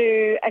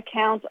to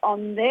account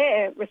on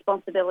their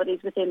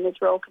responsibilities within this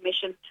Royal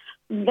Commission,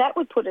 that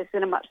would put us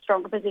in a much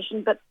stronger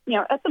position. But,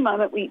 at the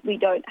moment we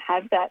don't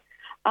have that.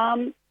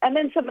 And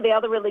then some of the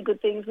other really good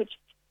things, which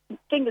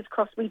fingers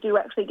crossed we do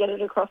actually get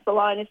it across the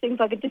line, is things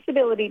like a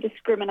Disability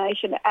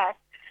Discrimination Act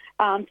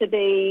to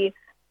be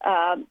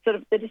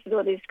the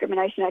Disability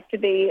Discrimination Act to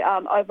be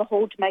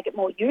overhauled to make it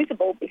more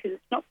usable, because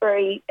it's not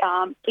very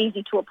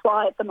easy to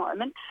apply at the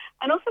moment,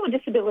 and also a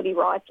Disability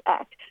Rights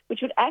Act,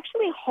 which would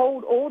actually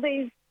hold all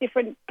these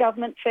different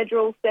government,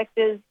 federal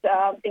sectors,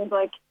 things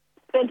like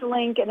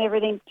Centrelink and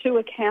everything, to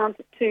account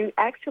to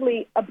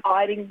actually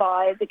abiding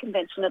by the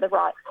Convention of the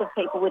Rights of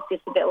People with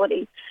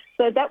Disability.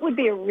 So that would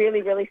be a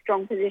really, really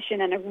strong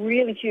position and a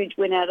really huge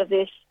win out of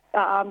this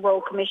Royal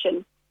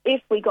Commission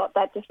if we got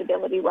that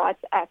Disability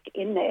Rights Act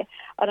in there.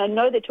 And I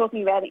know they're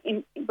talking about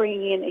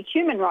bringing in a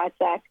Human Rights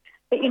Act,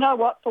 but you know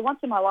what? For once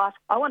in my life,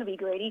 I want to be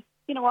greedy.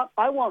 You know what?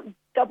 I want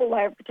double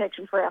layer of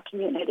protection for our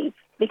community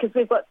because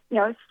we've got,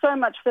 so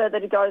much further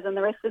to go than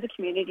the rest of the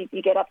community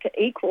to get up to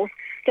equal.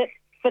 That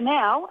for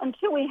now,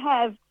 until we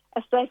have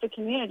a safer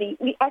community,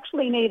 we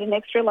actually need an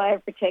extra layer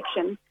of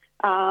protection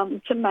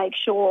to make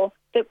sure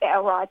that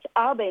our rights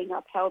are being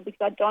upheld,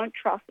 because I don't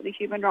trust that the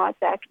Human Rights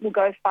Act will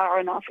go far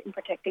enough in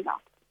protecting us.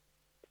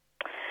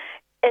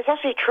 It's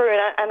actually true,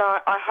 and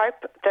I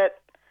hope that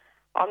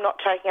I'm not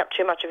taking up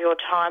too much of your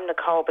time,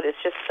 Nicole, but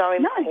it's just so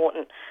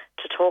important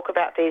to talk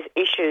about these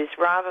issues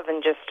rather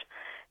than just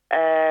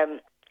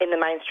in the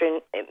mainstream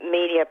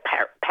media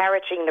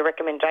parroting the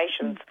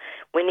recommendations.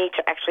 We need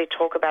to actually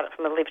talk about it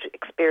from a lived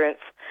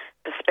experience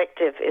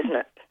perspective, isn't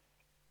it?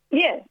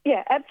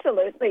 Yeah,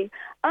 absolutely.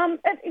 And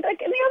the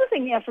other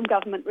thing, from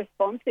government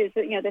response is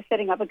that, they're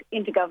setting up an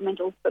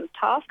intergovernmental sort of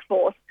task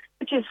force,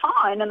 which is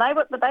fine,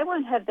 but they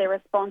won't have their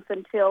response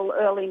until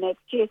early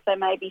next year, so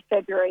maybe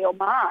February or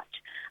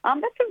March.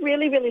 That's a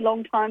really, really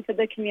long time for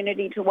the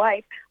community to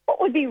wait. What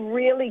would be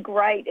really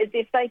great is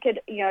if they could,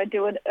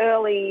 do an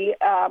early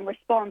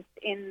response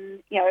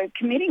in,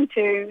 committing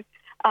to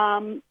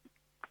some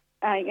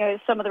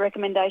of the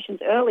recommendations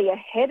early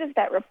ahead of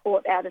that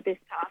report out of this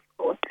task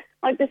force.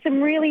 Like, there's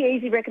some really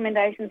easy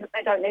recommendations that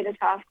they don't need a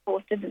task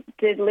force to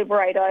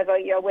deliberate over,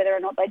 whether or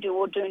not they do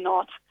or do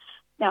not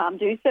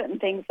do certain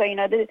things. So,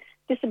 the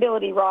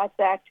Disability Rights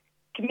Act,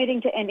 committing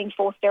to ending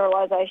forced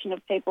sterilisation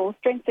of people,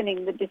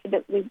 strengthening the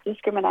Disability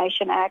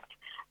Discrimination Act,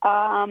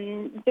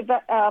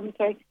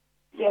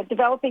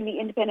 developing the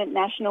Independent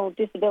National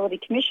Disability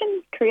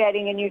Commission,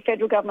 creating a new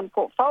federal government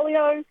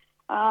portfolio,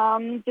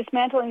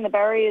 dismantling the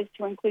barriers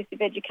to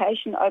inclusive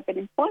education, open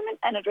employment,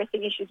 and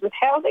addressing issues with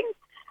housing,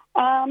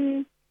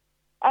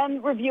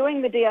 and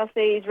reviewing the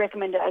DRC's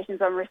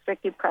recommendations on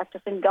restrictive practice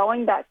and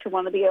going back to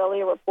one of the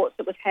earlier reports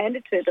that was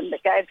handed to them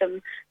that gave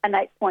them an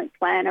 8-point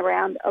plan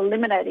around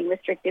eliminating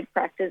restrictive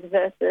practice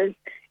versus,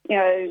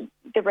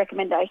 the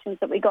recommendations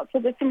that we got. So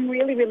there's some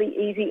really, really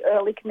easy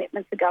early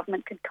commitments the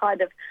government could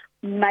kind of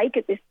make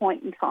at this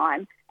point in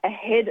time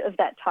ahead of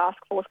that task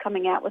force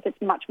coming out with its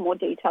much more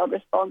detailed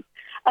response.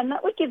 And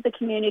that would give the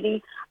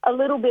community a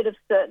little bit of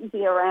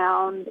certainty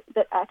around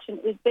that action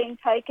is being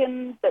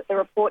taken, that the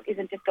report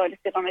isn't just going to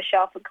sit on a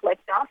shelf and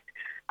collect dust,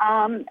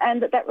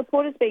 and that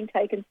report is being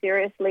taken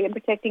seriously, and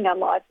protecting our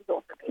lives is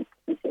also being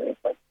taken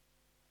seriously.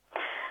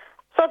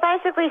 So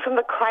basically, from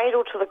the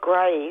cradle to the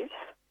grave,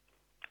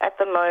 at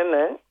the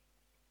moment,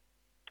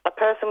 a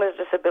person with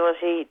a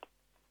disability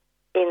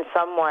in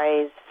some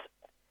ways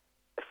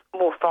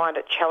will find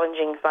it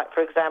challenging. Like,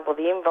 for example,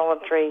 the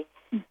involuntary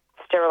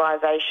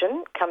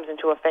sterilisation comes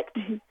into effect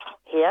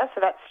here,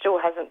 so that still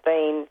hasn't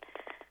been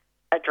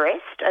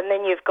addressed. And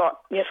then you've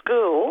got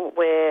school,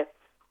 where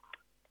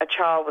a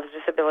child with a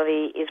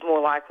disability is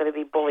more likely to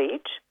be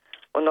bullied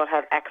or not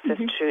have access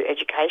to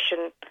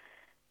education,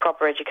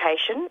 proper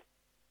education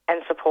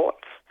and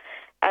supports.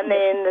 And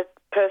then the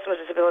person with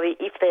a disability,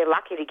 if they're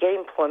lucky to get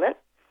employment,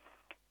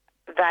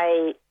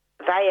 they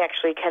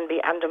actually can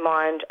be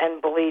undermined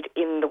and bullied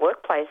in the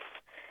workplace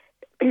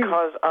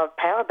because of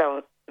power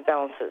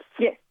balances.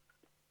 Yes,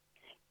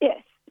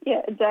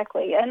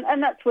 exactly.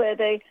 And that's where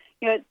the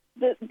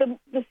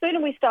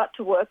sooner we start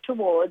to work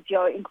towards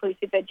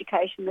inclusive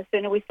education, the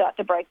sooner we start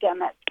to break down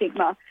that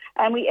stigma,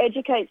 and we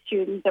educate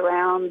students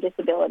around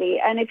disability.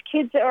 And if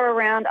kids are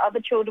around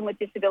other children with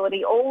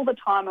disability all the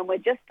time and we're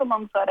just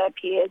alongside our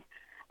peers,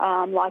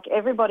 like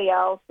everybody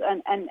else,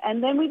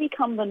 and then we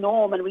become the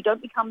norm and we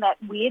don't become that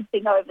weird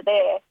thing over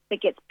there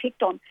that gets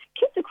picked on.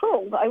 Kids are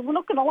cruel. We're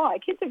not going to lie.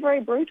 Kids are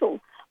very brutal.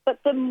 But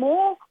the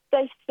more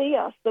they see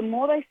us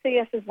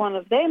as one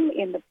of them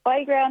in the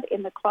playground,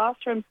 in the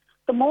classroom,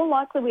 the more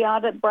likely we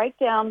are to break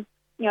down,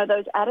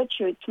 those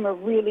attitudes from a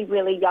really,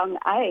 really young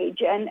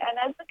age. And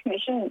as the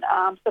Commission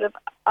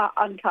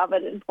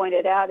uncovered and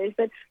pointed out, is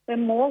that we're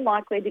more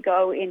likely to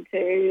go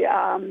into,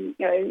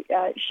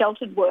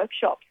 sheltered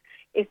workshops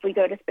if we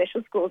go to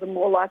special schools, and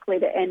more likely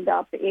to end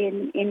up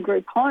in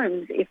group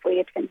homes if we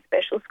attend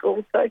special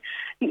schools. So,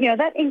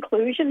 that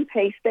inclusion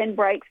piece then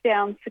breaks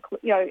down,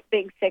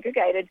 being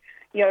segregated,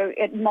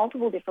 at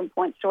multiple different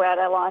points throughout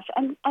our life.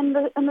 And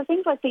the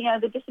things like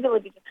the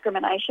Disability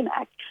Discrimination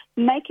Act,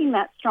 making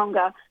that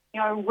stronger,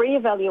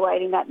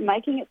 reevaluating that,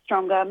 making it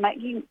stronger,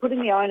 putting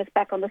the onus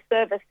back on the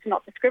service to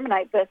not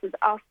discriminate versus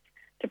us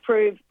to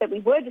prove that we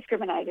were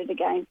discriminated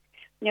against,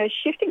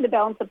 shifting the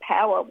balance of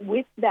power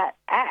with that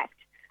act,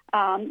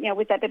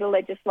 with that bit of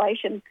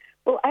legislation,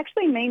 will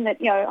actually mean that,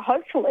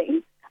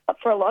 hopefully,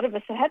 for a lot of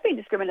us who have been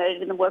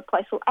discriminated in the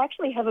workplace, will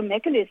actually have a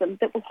mechanism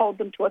that will hold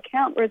them to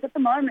account. Whereas at the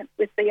moment,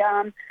 with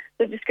the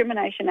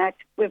Discrimination Act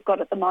we've got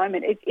at the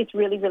moment, it's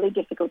really, really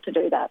difficult to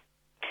do that.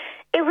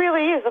 It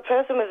really is. A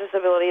person with a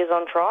disability is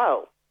on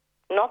trial,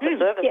 not the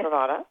service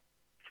provider.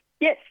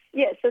 Yes,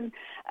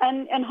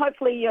 and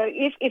hopefully,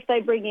 if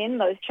they bring in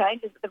those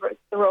changes that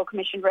the Royal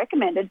Commission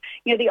recommended,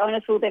 the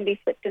onus will then be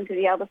flipped into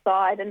the other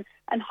side,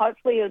 and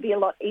hopefully it'll be a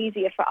lot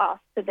easier for us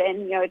to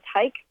then,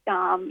 take,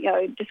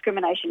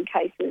 discrimination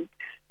cases,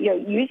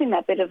 using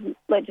that bit of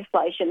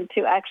legislation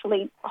to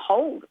actually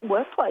hold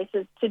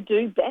workplaces to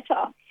do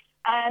better.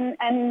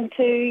 And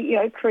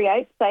to,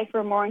 create safer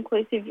and more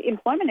inclusive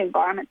employment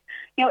environments.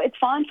 It's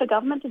fine for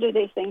government to do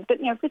these things, but,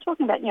 if we're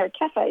talking about,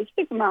 cafes,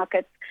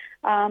 supermarkets,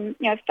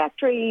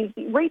 factories,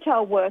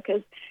 retail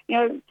workers,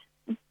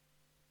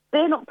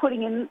 they're not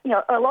putting in,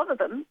 a lot of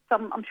them,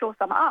 I'm sure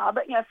some are,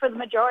 but, for the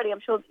majority,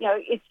 I'm sure,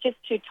 it's just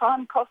too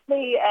time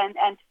costly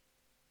and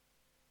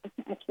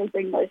actually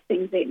bring those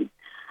things in.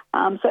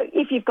 So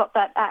if you've got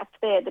that act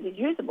there that is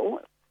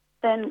usable,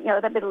 then,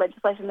 that bit of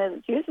legislation there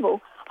that's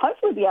usable,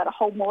 hopefully be able to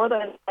hold more of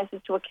those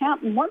cases to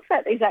account. And once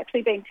that is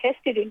actually being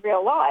tested in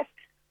real life,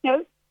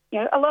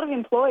 a lot of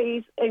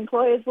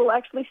employers will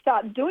actually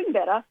start doing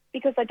better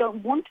because they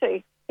don't want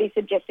to be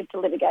subjected to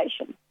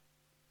litigation.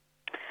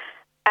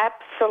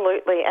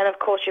 Absolutely. And, of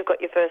course, you've got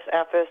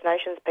our First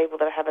Nations people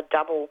that have a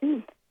double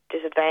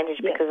disadvantage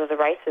because of the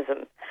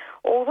racism.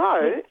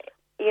 Although,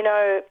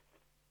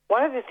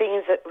 one of the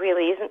things that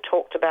really isn't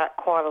talked about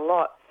quite a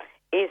lot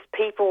is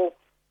people,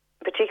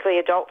 particularly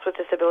adults with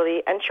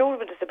disability and children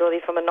with disability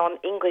from a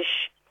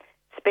non-English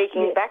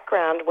speaking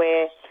background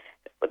where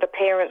the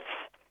parents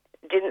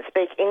didn't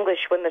speak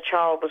English when the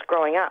child was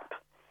growing up.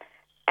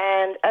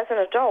 And as an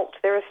adult,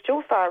 there are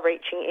still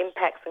far-reaching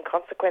impacts and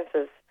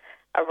consequences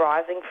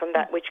arising from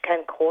that which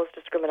can cause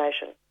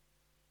discrimination.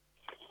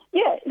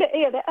 Yeah,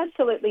 there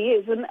absolutely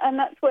is, and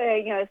that's where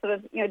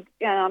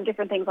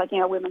different things like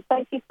women's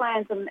safety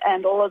plans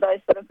and all of those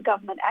sort of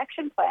government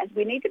action plans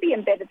we need to be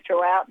embedded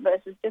throughout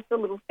versus just a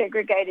little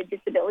segregated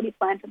disability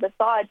plan to the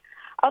side.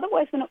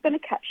 Otherwise, we're not going to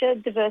capture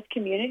diverse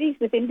communities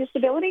within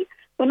disability.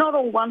 We're not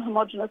all one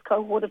homogenous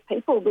cohort of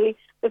people.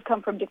 We've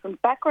come from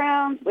different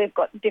backgrounds. We've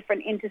got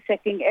different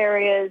intersecting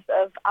areas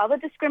of other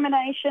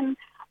discrimination.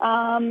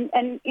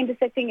 And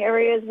intersecting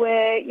areas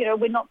where,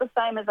 we're not the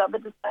same as other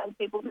disabled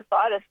people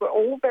beside us. We're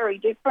all very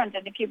different.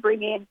 And if you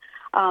bring in,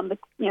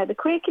 the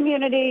queer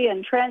community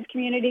and trans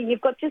community,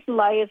 you've got just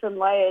layers and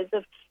layers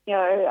of,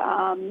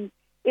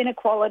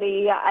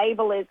 inequality,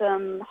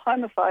 ableism,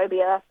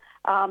 homophobia,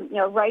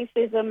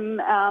 racism,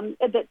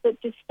 that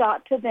just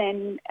start to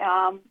then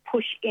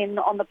push in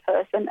on the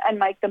person and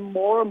make them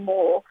more and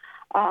more,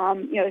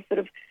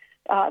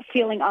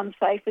 feeling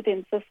unsafe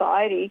within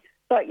society.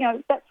 So,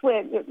 that's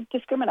where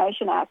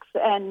discrimination acts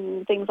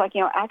and things like,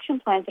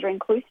 action plans that are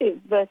inclusive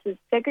versus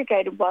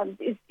segregated ones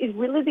is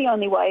really the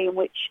only way in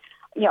which,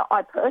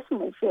 I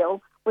personally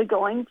feel we're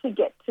going to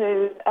get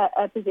to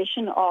a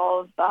position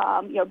of,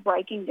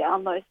 breaking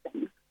down those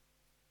things.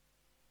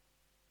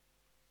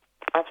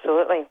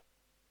 Absolutely.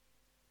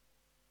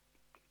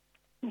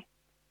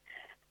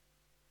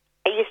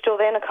 Are you still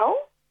there, Nicole?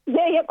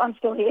 Yeah, yep, I'm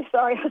still here.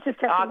 Sorry, I was just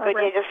taking my good.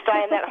 breath. Just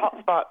stay in that hot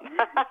spot.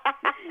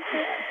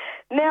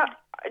 Now,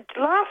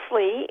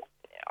 lastly,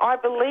 I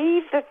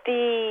believe that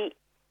the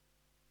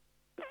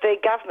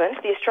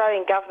government, the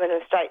Australian government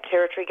and state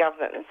territory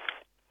governments,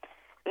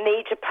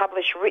 need to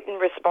publish written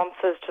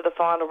responses to the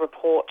final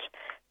report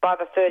by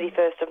the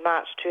 31st of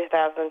March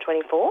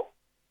 2024?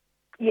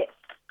 Yes,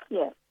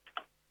 yeah.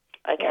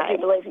 Okay. Yeah, I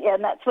do believe,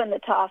 and that's when the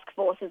task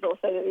force is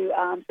also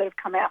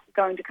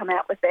going to come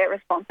out with their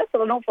response. That's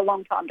an awful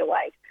long time to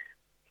wait.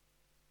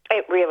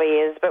 It really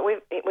is, but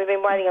we've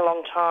been waiting a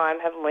long time,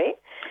 haven't we?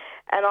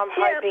 And I'm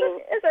hoping...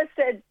 As I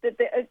said,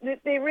 that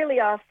there really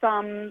are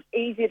some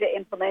easier to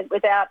implement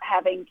without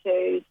having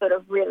to sort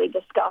of really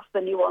discuss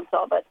the nuance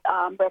of it,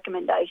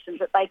 recommendations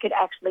that they could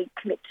actually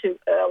commit to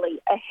early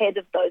ahead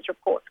of those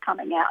reports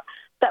coming out.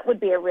 That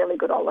would be a really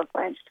good olive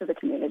branch to the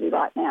community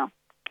right now.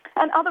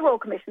 And other Royal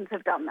Commissions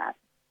have done that.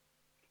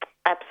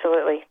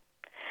 Absolutely.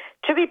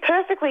 To be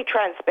perfectly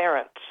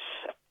transparent,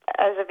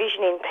 as a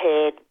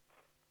vision-impaired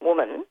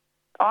woman,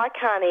 I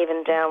can't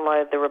even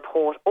download the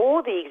report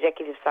or the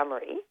executive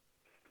summary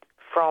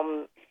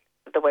from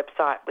the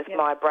website with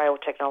my Braille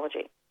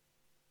technology.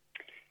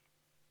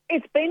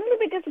 It's been a little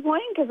bit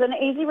disappointing because an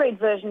easy-read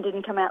version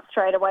didn't come out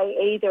straight away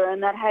either,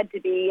 and that had to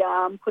be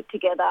put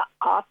together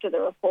after the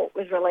report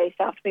was released,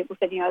 after people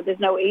said, there's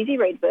no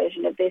easy-read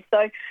version of this.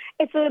 So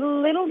it's a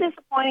little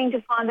disappointing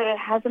to find that it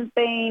hasn't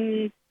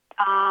been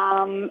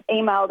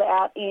emailed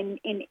out in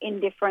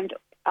different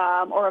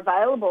or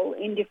available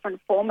in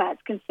different formats,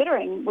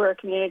 considering we're a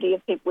community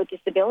of people with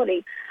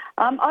disability.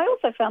 I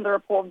also found the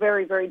report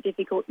very, very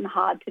difficult and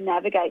hard to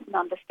navigate and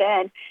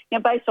understand.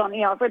 Based on,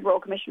 I've read Royal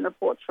Commission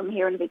reports from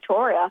here in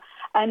Victoria,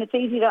 and it's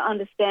easy to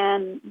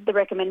understand the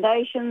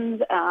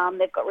recommendations.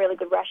 They've got really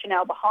good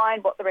rationale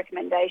behind what the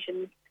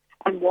recommendations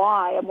and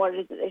why and what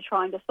it is that they're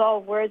trying to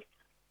solve, whereas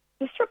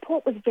this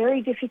report was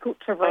very difficult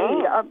to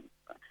read.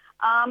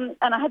 And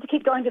I had to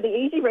keep going to the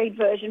easy read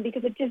version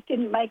because it just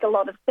didn't make a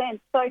lot of sense.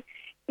 So,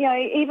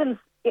 even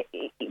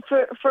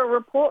for a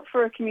report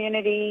for a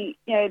community,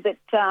 that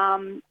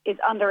is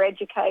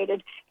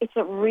undereducated, it's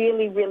a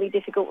really, really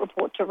difficult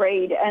report to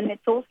read. And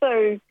it's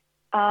also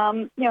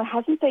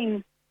hasn't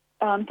been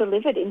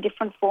delivered in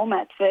different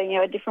formats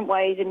for, different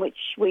ways in which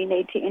we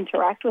need to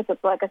interact with it.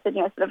 Like I said,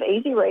 sort of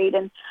easy read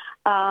and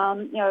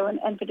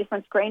for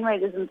different screen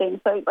readers and things.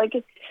 So,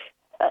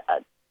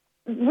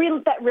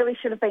 that really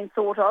should have been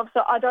thought of.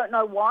 So I don't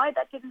know why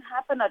that didn't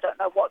happen. I don't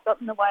know what got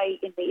in the way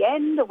in the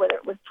end, or whether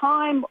it was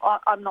time.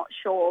 I'm not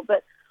sure.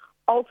 But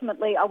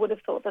ultimately, I would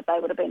have thought that they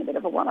would have been a bit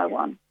of a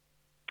 101.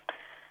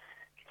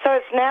 So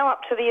it's now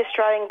up to the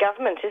Australian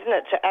government, isn't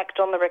it, to act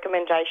on the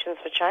recommendations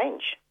for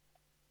change?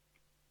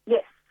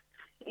 Yes,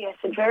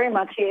 it very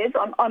much is.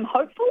 I'm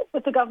hopeful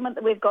with the government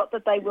that we've got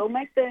that they will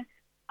make a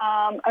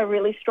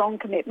really strong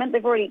commitment.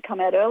 They've already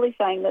come out early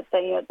saying that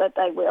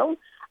they will.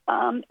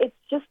 It's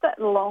just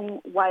that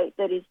long wait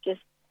that is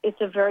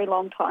it's a very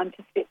long time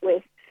to sit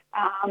with.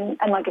 And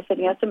like I said,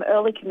 some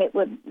early commit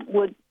would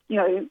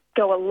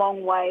go a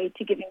long way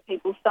to giving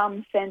people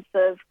some sense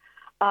of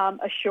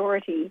a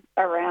surety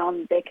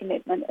around their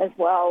commitment as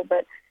well.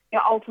 But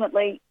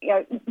ultimately,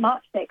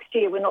 March next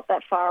year, we're not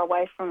that far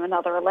away from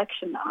another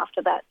election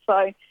after that.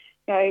 So,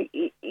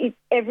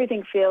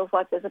 everything feels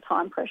like there's a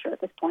time pressure at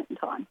this point in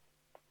time.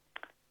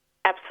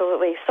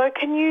 Absolutely. So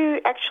can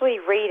you actually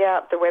read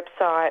out the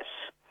website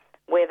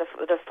where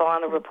the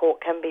final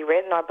report can be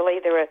read? And I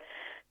believe there are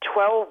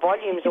 12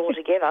 volumes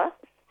altogether.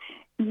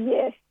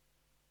 Yes.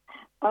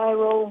 I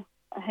will.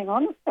 Hang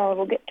on. I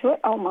will get to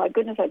it. Oh, my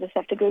goodness. I just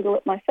have to Google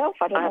it myself.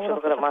 I have to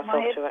look at it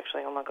myself too,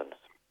 actually. Oh, my goodness.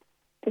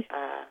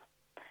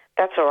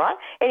 That's all right.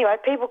 Anyway,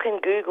 people can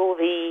Google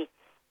the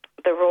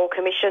Royal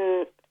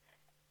Commission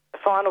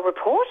final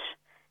report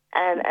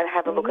and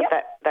have a look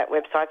at that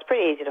website. It's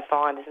pretty easy to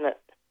find, isn't it?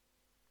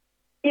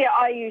 Yeah,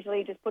 I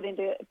usually just put in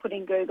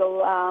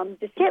Google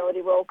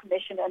Disability Royal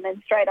Commission and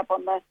then straight up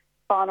on the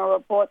final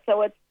report.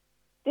 So it's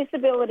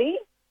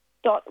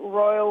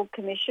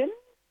disability.royalcommission.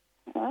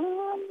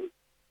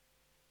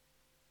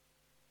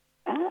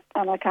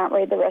 And I can't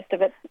read the rest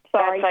of it.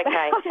 Sorry. That's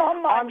okay.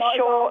 I'm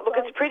sure. Look,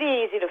 it's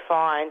pretty easy to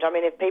find. I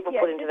mean, if people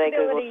put into their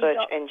Google search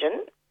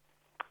engine.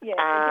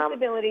 Yeah,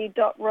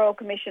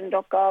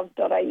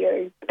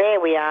 disability.royalcommission.gov.au. There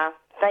we are.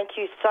 Thank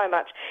you so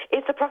much.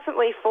 It's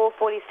approximately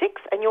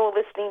 4:46 and you're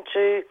listening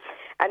to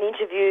an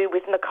interview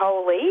with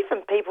Nicole Lee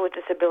from People with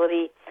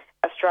Disability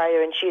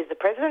Australia, and she is the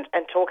President,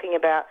 and talking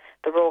about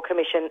the Royal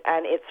Commission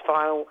and its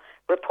final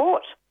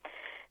report.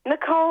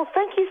 Nicole,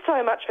 thank you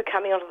so much for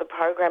coming onto the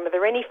program. Are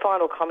there any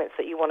final comments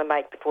that you want to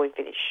make before we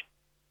finish?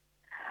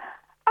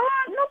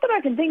 Not that I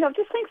can think of.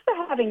 Just thanks for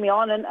having me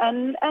on,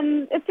 and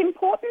it's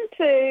important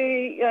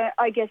to,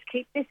 I guess,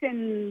 keep this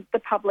in the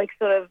public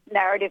sort of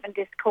narrative and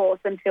discourse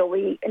until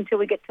we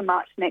get to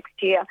March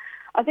next year.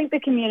 I think the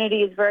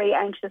community is very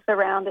anxious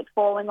around it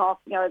falling off,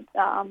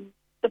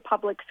 the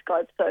public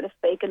scope, so to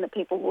speak, and that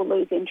people will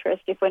lose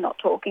interest if we're not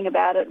talking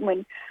about it.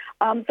 So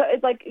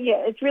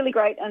it's really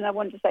great, and I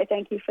wanted to say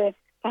thank you for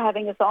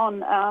having us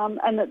on,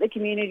 and that the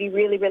community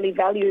really, really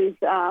values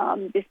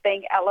this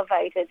being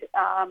elevated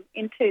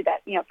into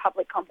that,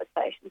 public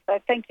conversation. So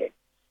thank you.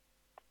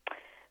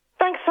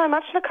 Thanks so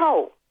much,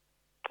 Nicole,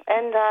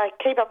 and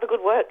keep up the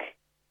good work.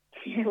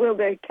 Yeah, will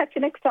do. Catch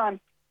you next time.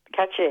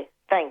 Catch you.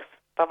 Thanks.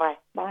 Bye-bye.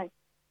 Bye.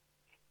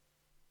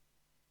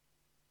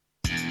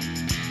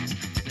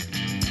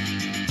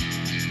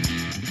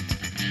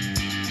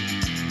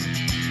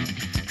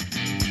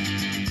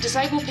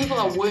 Disabled people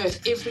are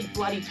worth every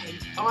bloody penny.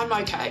 I'm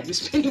okay with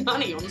spending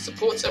money on the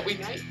supports that we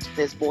need.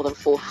 There's more than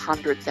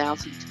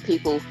 400,000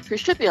 people who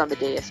should be on the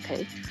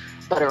DSP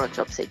but are on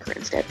Job Seeker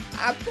instead.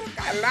 I've got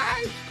a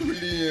life to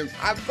live.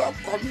 I've got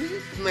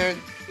commitment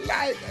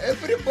like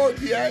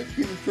everybody else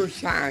in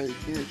society.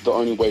 The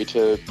only way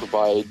to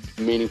provide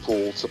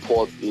meaningful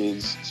support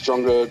is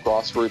stronger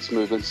grassroots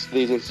movements.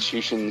 These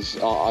institutions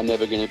are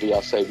never going to be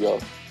our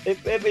saviour.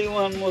 If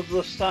everyone was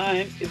the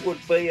same, it would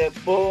be a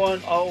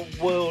boring old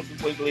world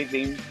we live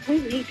in.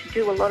 We need to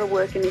do a lot of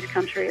work in this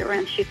country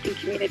around shifting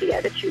community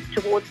attitudes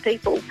towards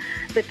people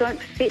that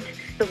don't fit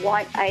the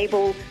white,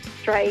 able,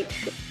 straight,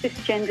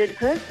 cisgendered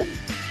person.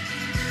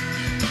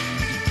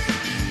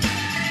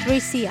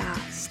 3CR.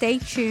 Stay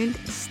tuned,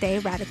 stay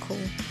radical.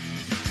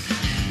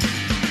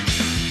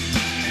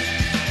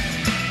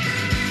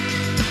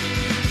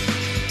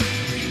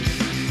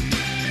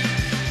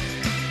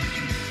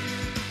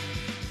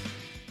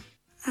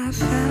 I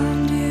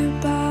found you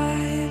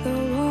by the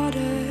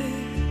water.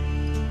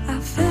 I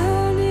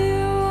found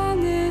you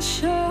on this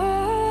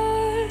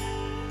shore.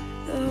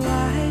 The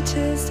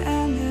whitest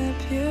and the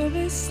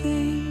purest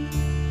thing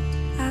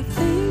I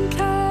think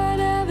I'd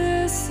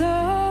ever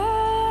saw.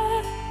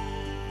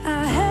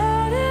 I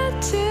held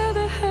it to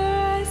the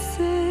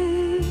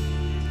horizon,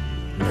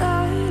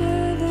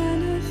 lighter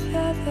than a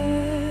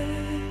feather,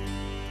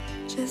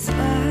 just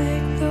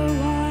like the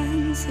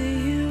ones that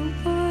you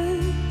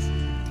once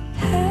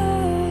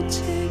held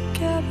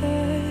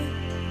together.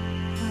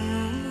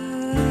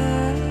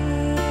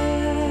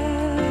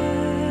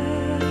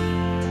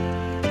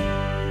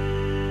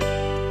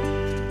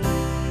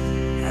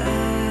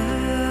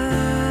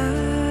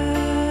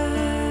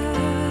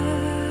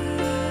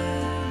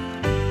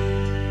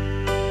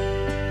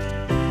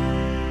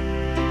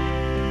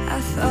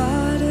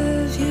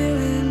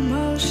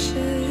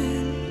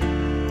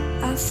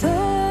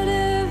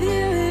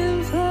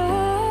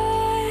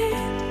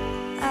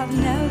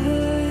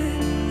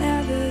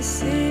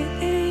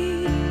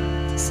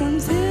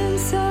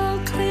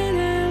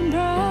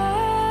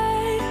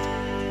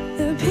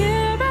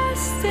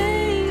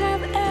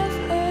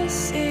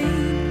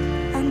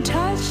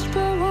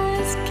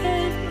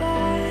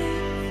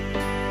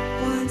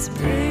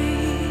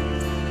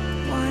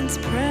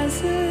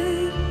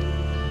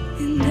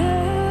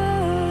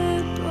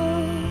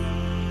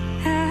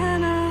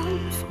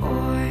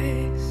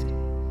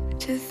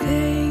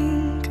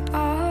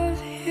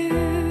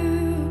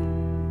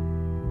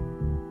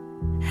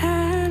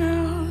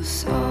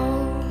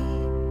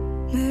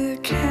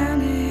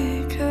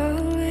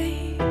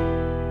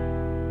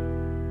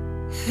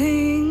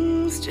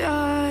 things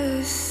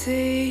just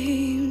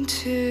seem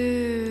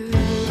to be.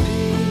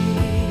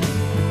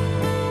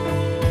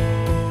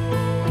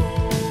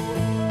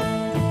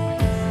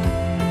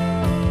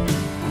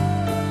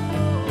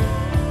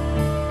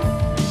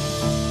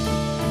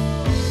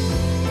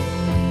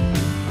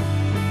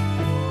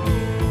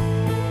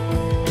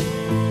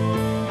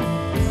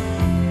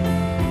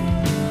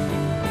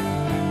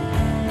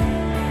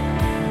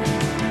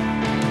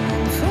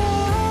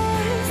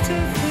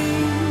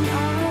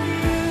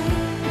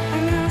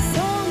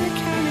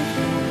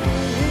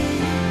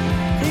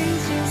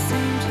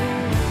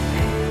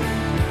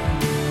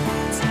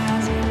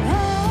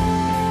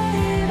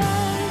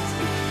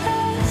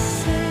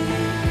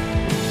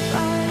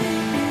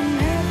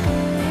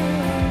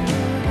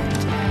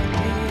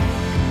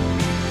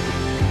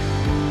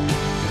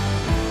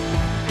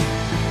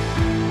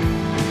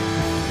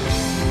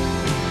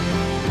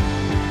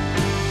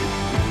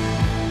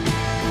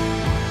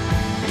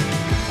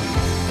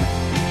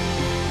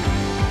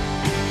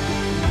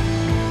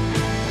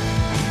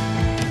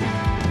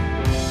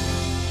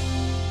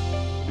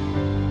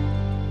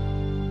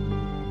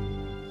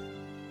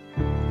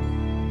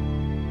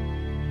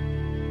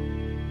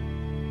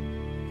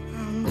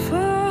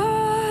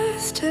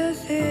 To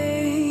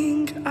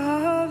think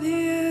of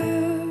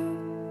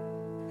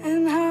you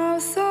and how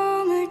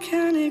so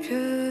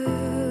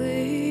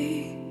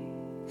mechanically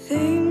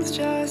things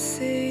just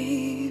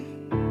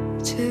seem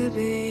to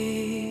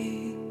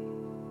be,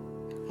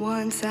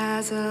 once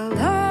as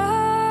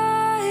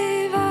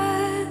alive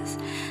as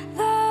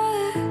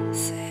the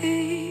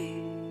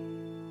sea,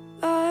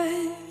 but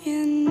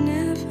you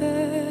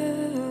never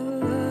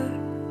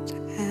looked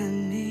at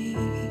me.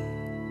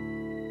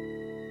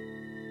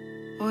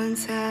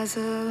 Once as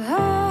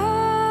alive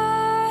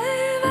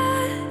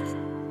as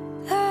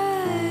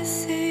the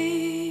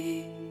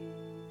sea,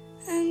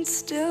 and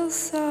still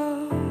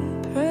so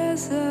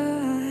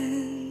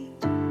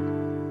present in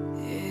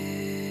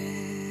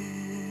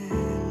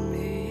me.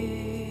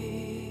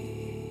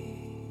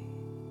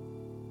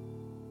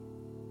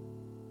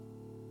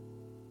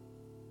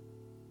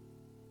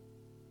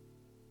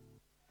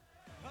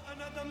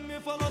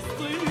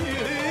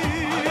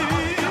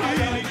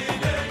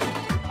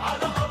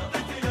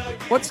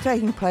 What's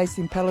taking place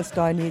in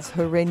Palestine is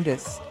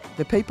horrendous.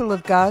 The people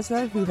of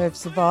Gaza, who have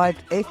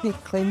survived ethnic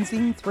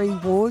cleansing, 3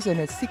 wars and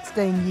a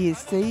 16-year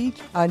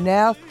siege, are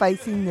now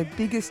facing the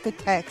biggest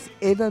attacks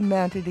ever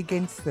mounted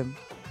against them.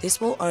 This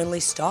will only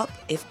stop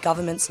if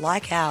governments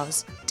like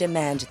ours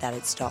demand that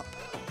it stop.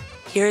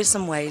 Here are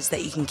some ways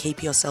that you can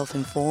keep yourself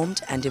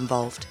informed and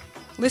involved.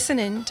 Listen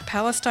in to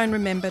Palestine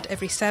Remembered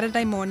every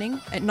Saturday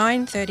morning at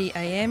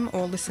 9:30am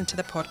or listen to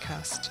the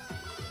podcast.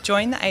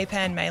 Join the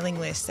APAN mailing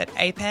list at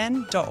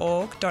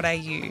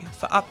apan.org.au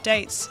for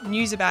updates,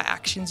 news about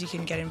actions you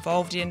can get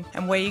involved in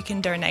and where you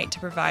can donate to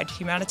provide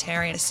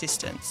humanitarian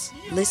assistance.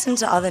 Listen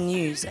to other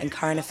news and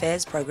current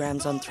affairs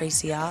programs on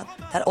 3CR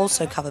that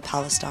also cover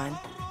Palestine.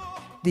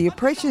 The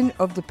oppression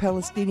of the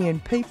Palestinian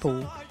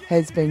people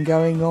has been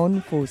going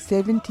on for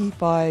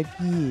 75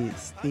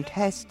 years. It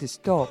has to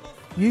stop.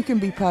 You can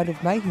be part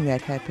of making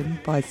that happen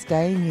by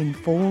staying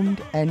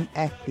informed and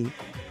active.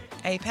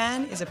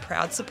 APAN is a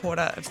proud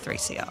supporter of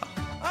 3CR.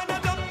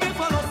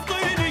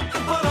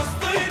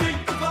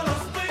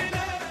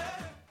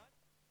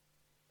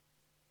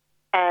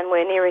 And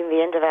we're nearing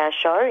the end of our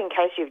show. In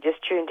case you've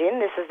just tuned in,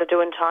 this is the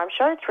Doin Time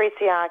show,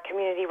 3CR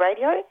Community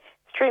Radio,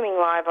 streaming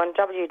live on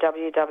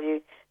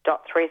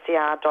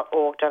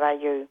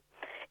www.3cr.org.au.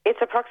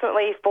 It's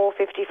approximately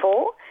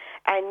 4:54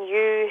 and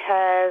you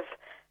have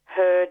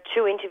heard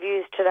 2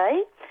 interviews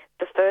today.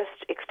 The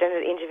first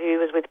extended interview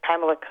was with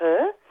Pamela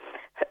Curr,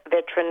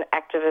 veteran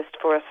activist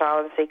for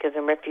asylum seekers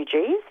and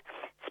refugees,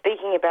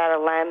 speaking about a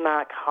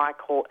landmark High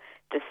Court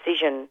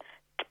decision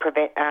to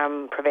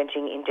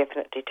preventing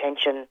indefinite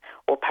detention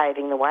or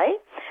paving the way.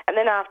 And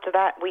then after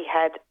that, we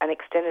had an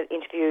extended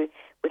interview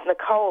with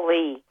Nicole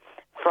Lee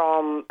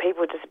from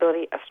People with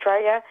Disability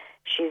Australia.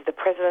 She's the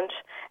president,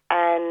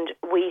 and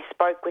we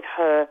spoke with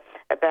her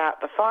about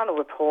the final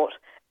report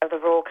of the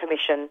Royal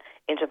Commission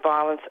into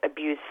violence,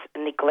 abuse,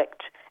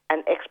 neglect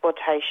and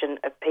exploitation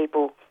of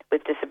people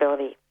with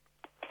disability.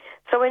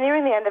 So we're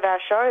nearing the end of our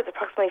show. It's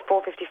approximately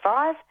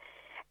 4:55,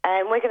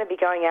 and we're going to be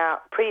going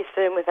out pretty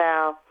soon with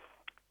our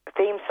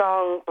theme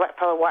song, Black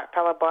Fella, White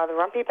Fella by the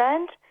Rumpy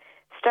Band.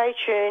 Stay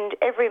tuned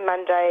every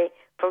Monday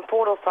from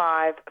 4 to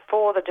 5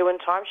 for the Doin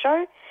Time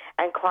show,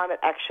 and Climate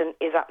Action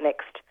is up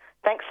next.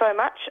 Thanks so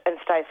much and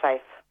stay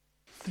safe.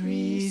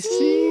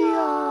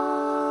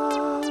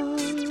 3CR.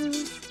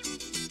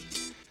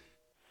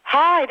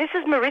 Hi, this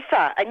is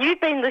Marisa, and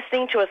you've been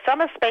listening to a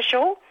summer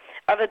special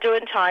of the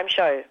Doin Time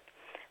show.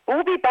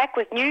 We'll be back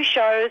with new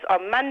shows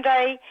on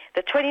Monday,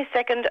 the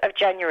 22nd of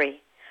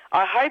January.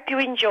 I hope you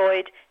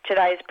enjoyed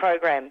today's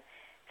program.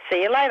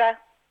 See you later.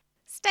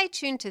 Stay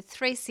tuned to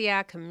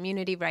 3CR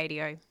Community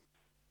Radio.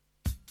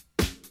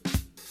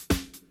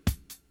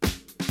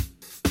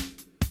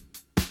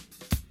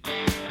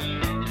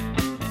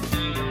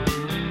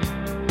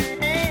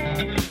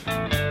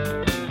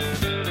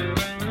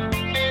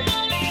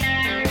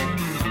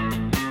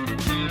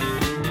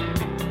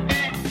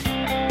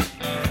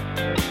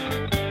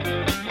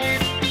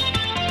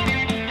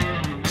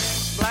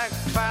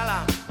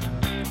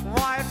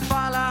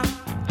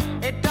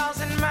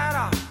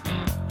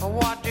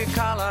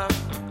 colour,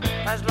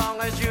 as long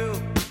as you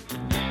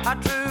a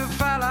true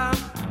fella,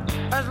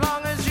 as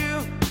long as you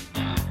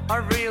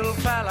a real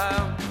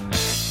fella.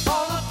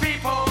 All the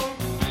people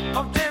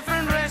of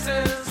different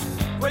races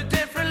with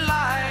different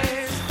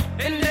lives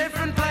in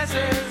different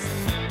places.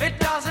 It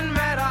doesn't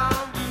matter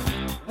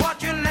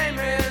what your name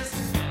is.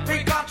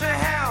 We got to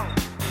have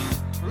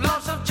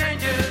lots of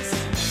changes.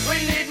 We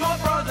need more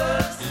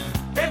brothers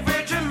if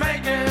we're to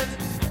make it.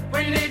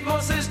 We need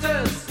more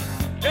sisters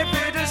if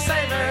we're to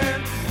save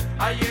it.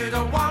 Are you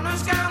the one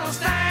who's gonna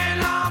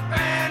stand up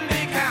and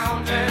be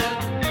counted?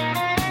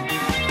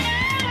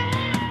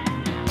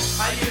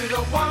 Are you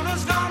the one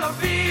who's gonna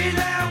be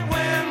there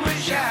when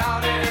we're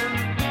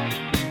shouting?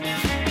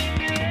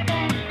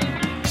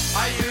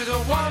 Are you the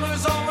one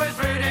who's always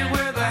ready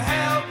with a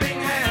helping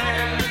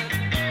hand?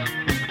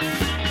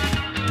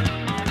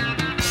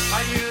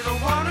 Are you the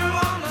one who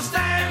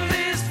understands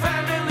this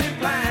family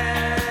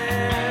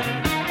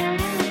plan?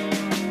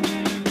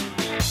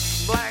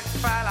 Black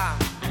fella,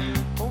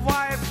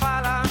 white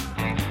fella,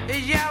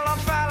 yellow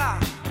fella,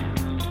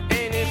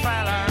 any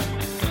fella,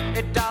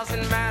 it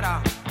doesn't matter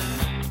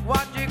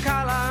what you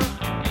color,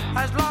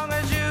 as long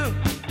as you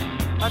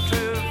a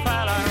true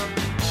fella.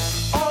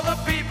 All the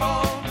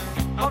people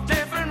of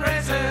different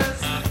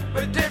races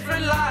with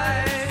different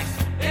lives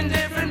in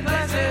different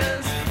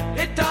places.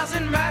 It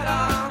doesn't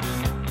matter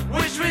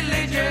which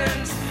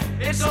religions,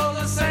 it's all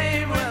the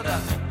same where the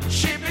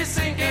ship is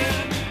sinking.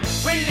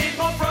 We need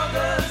more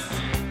brothers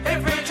if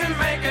we're to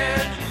make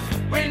it.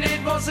 We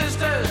need more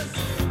sisters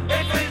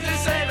if we're to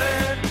save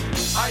it.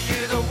 Are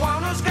you the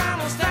one who's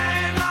gonna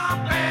stand up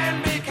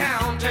and be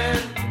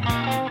counted?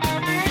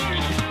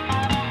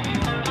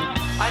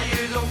 Are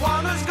you the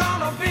one who's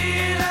gonna be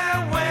there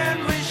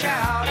when we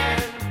shout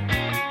it?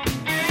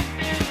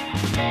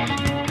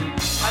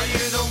 Are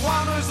you the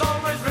one who's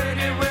always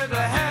ready with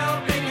a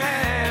helping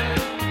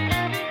hand?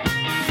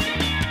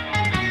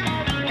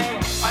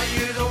 Are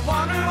you the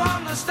one who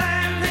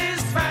understands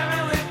this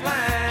family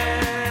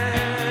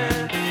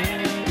plan?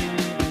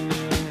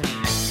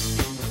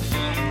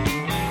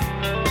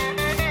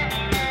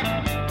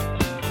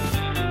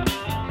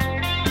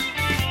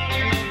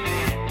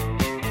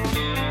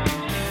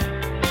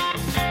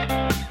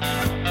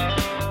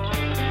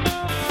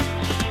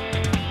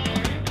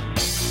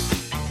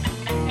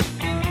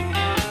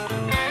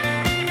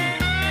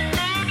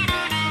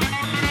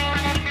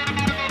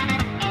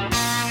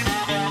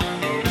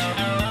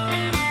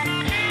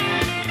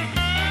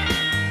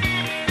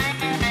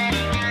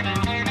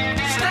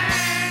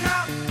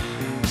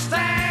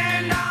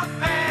 Stand up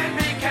and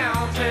be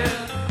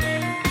counted.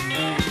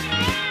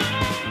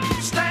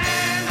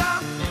 Stand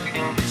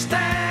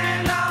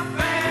up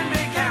and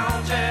be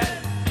counted.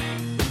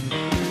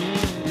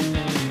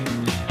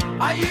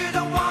 Are you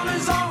the one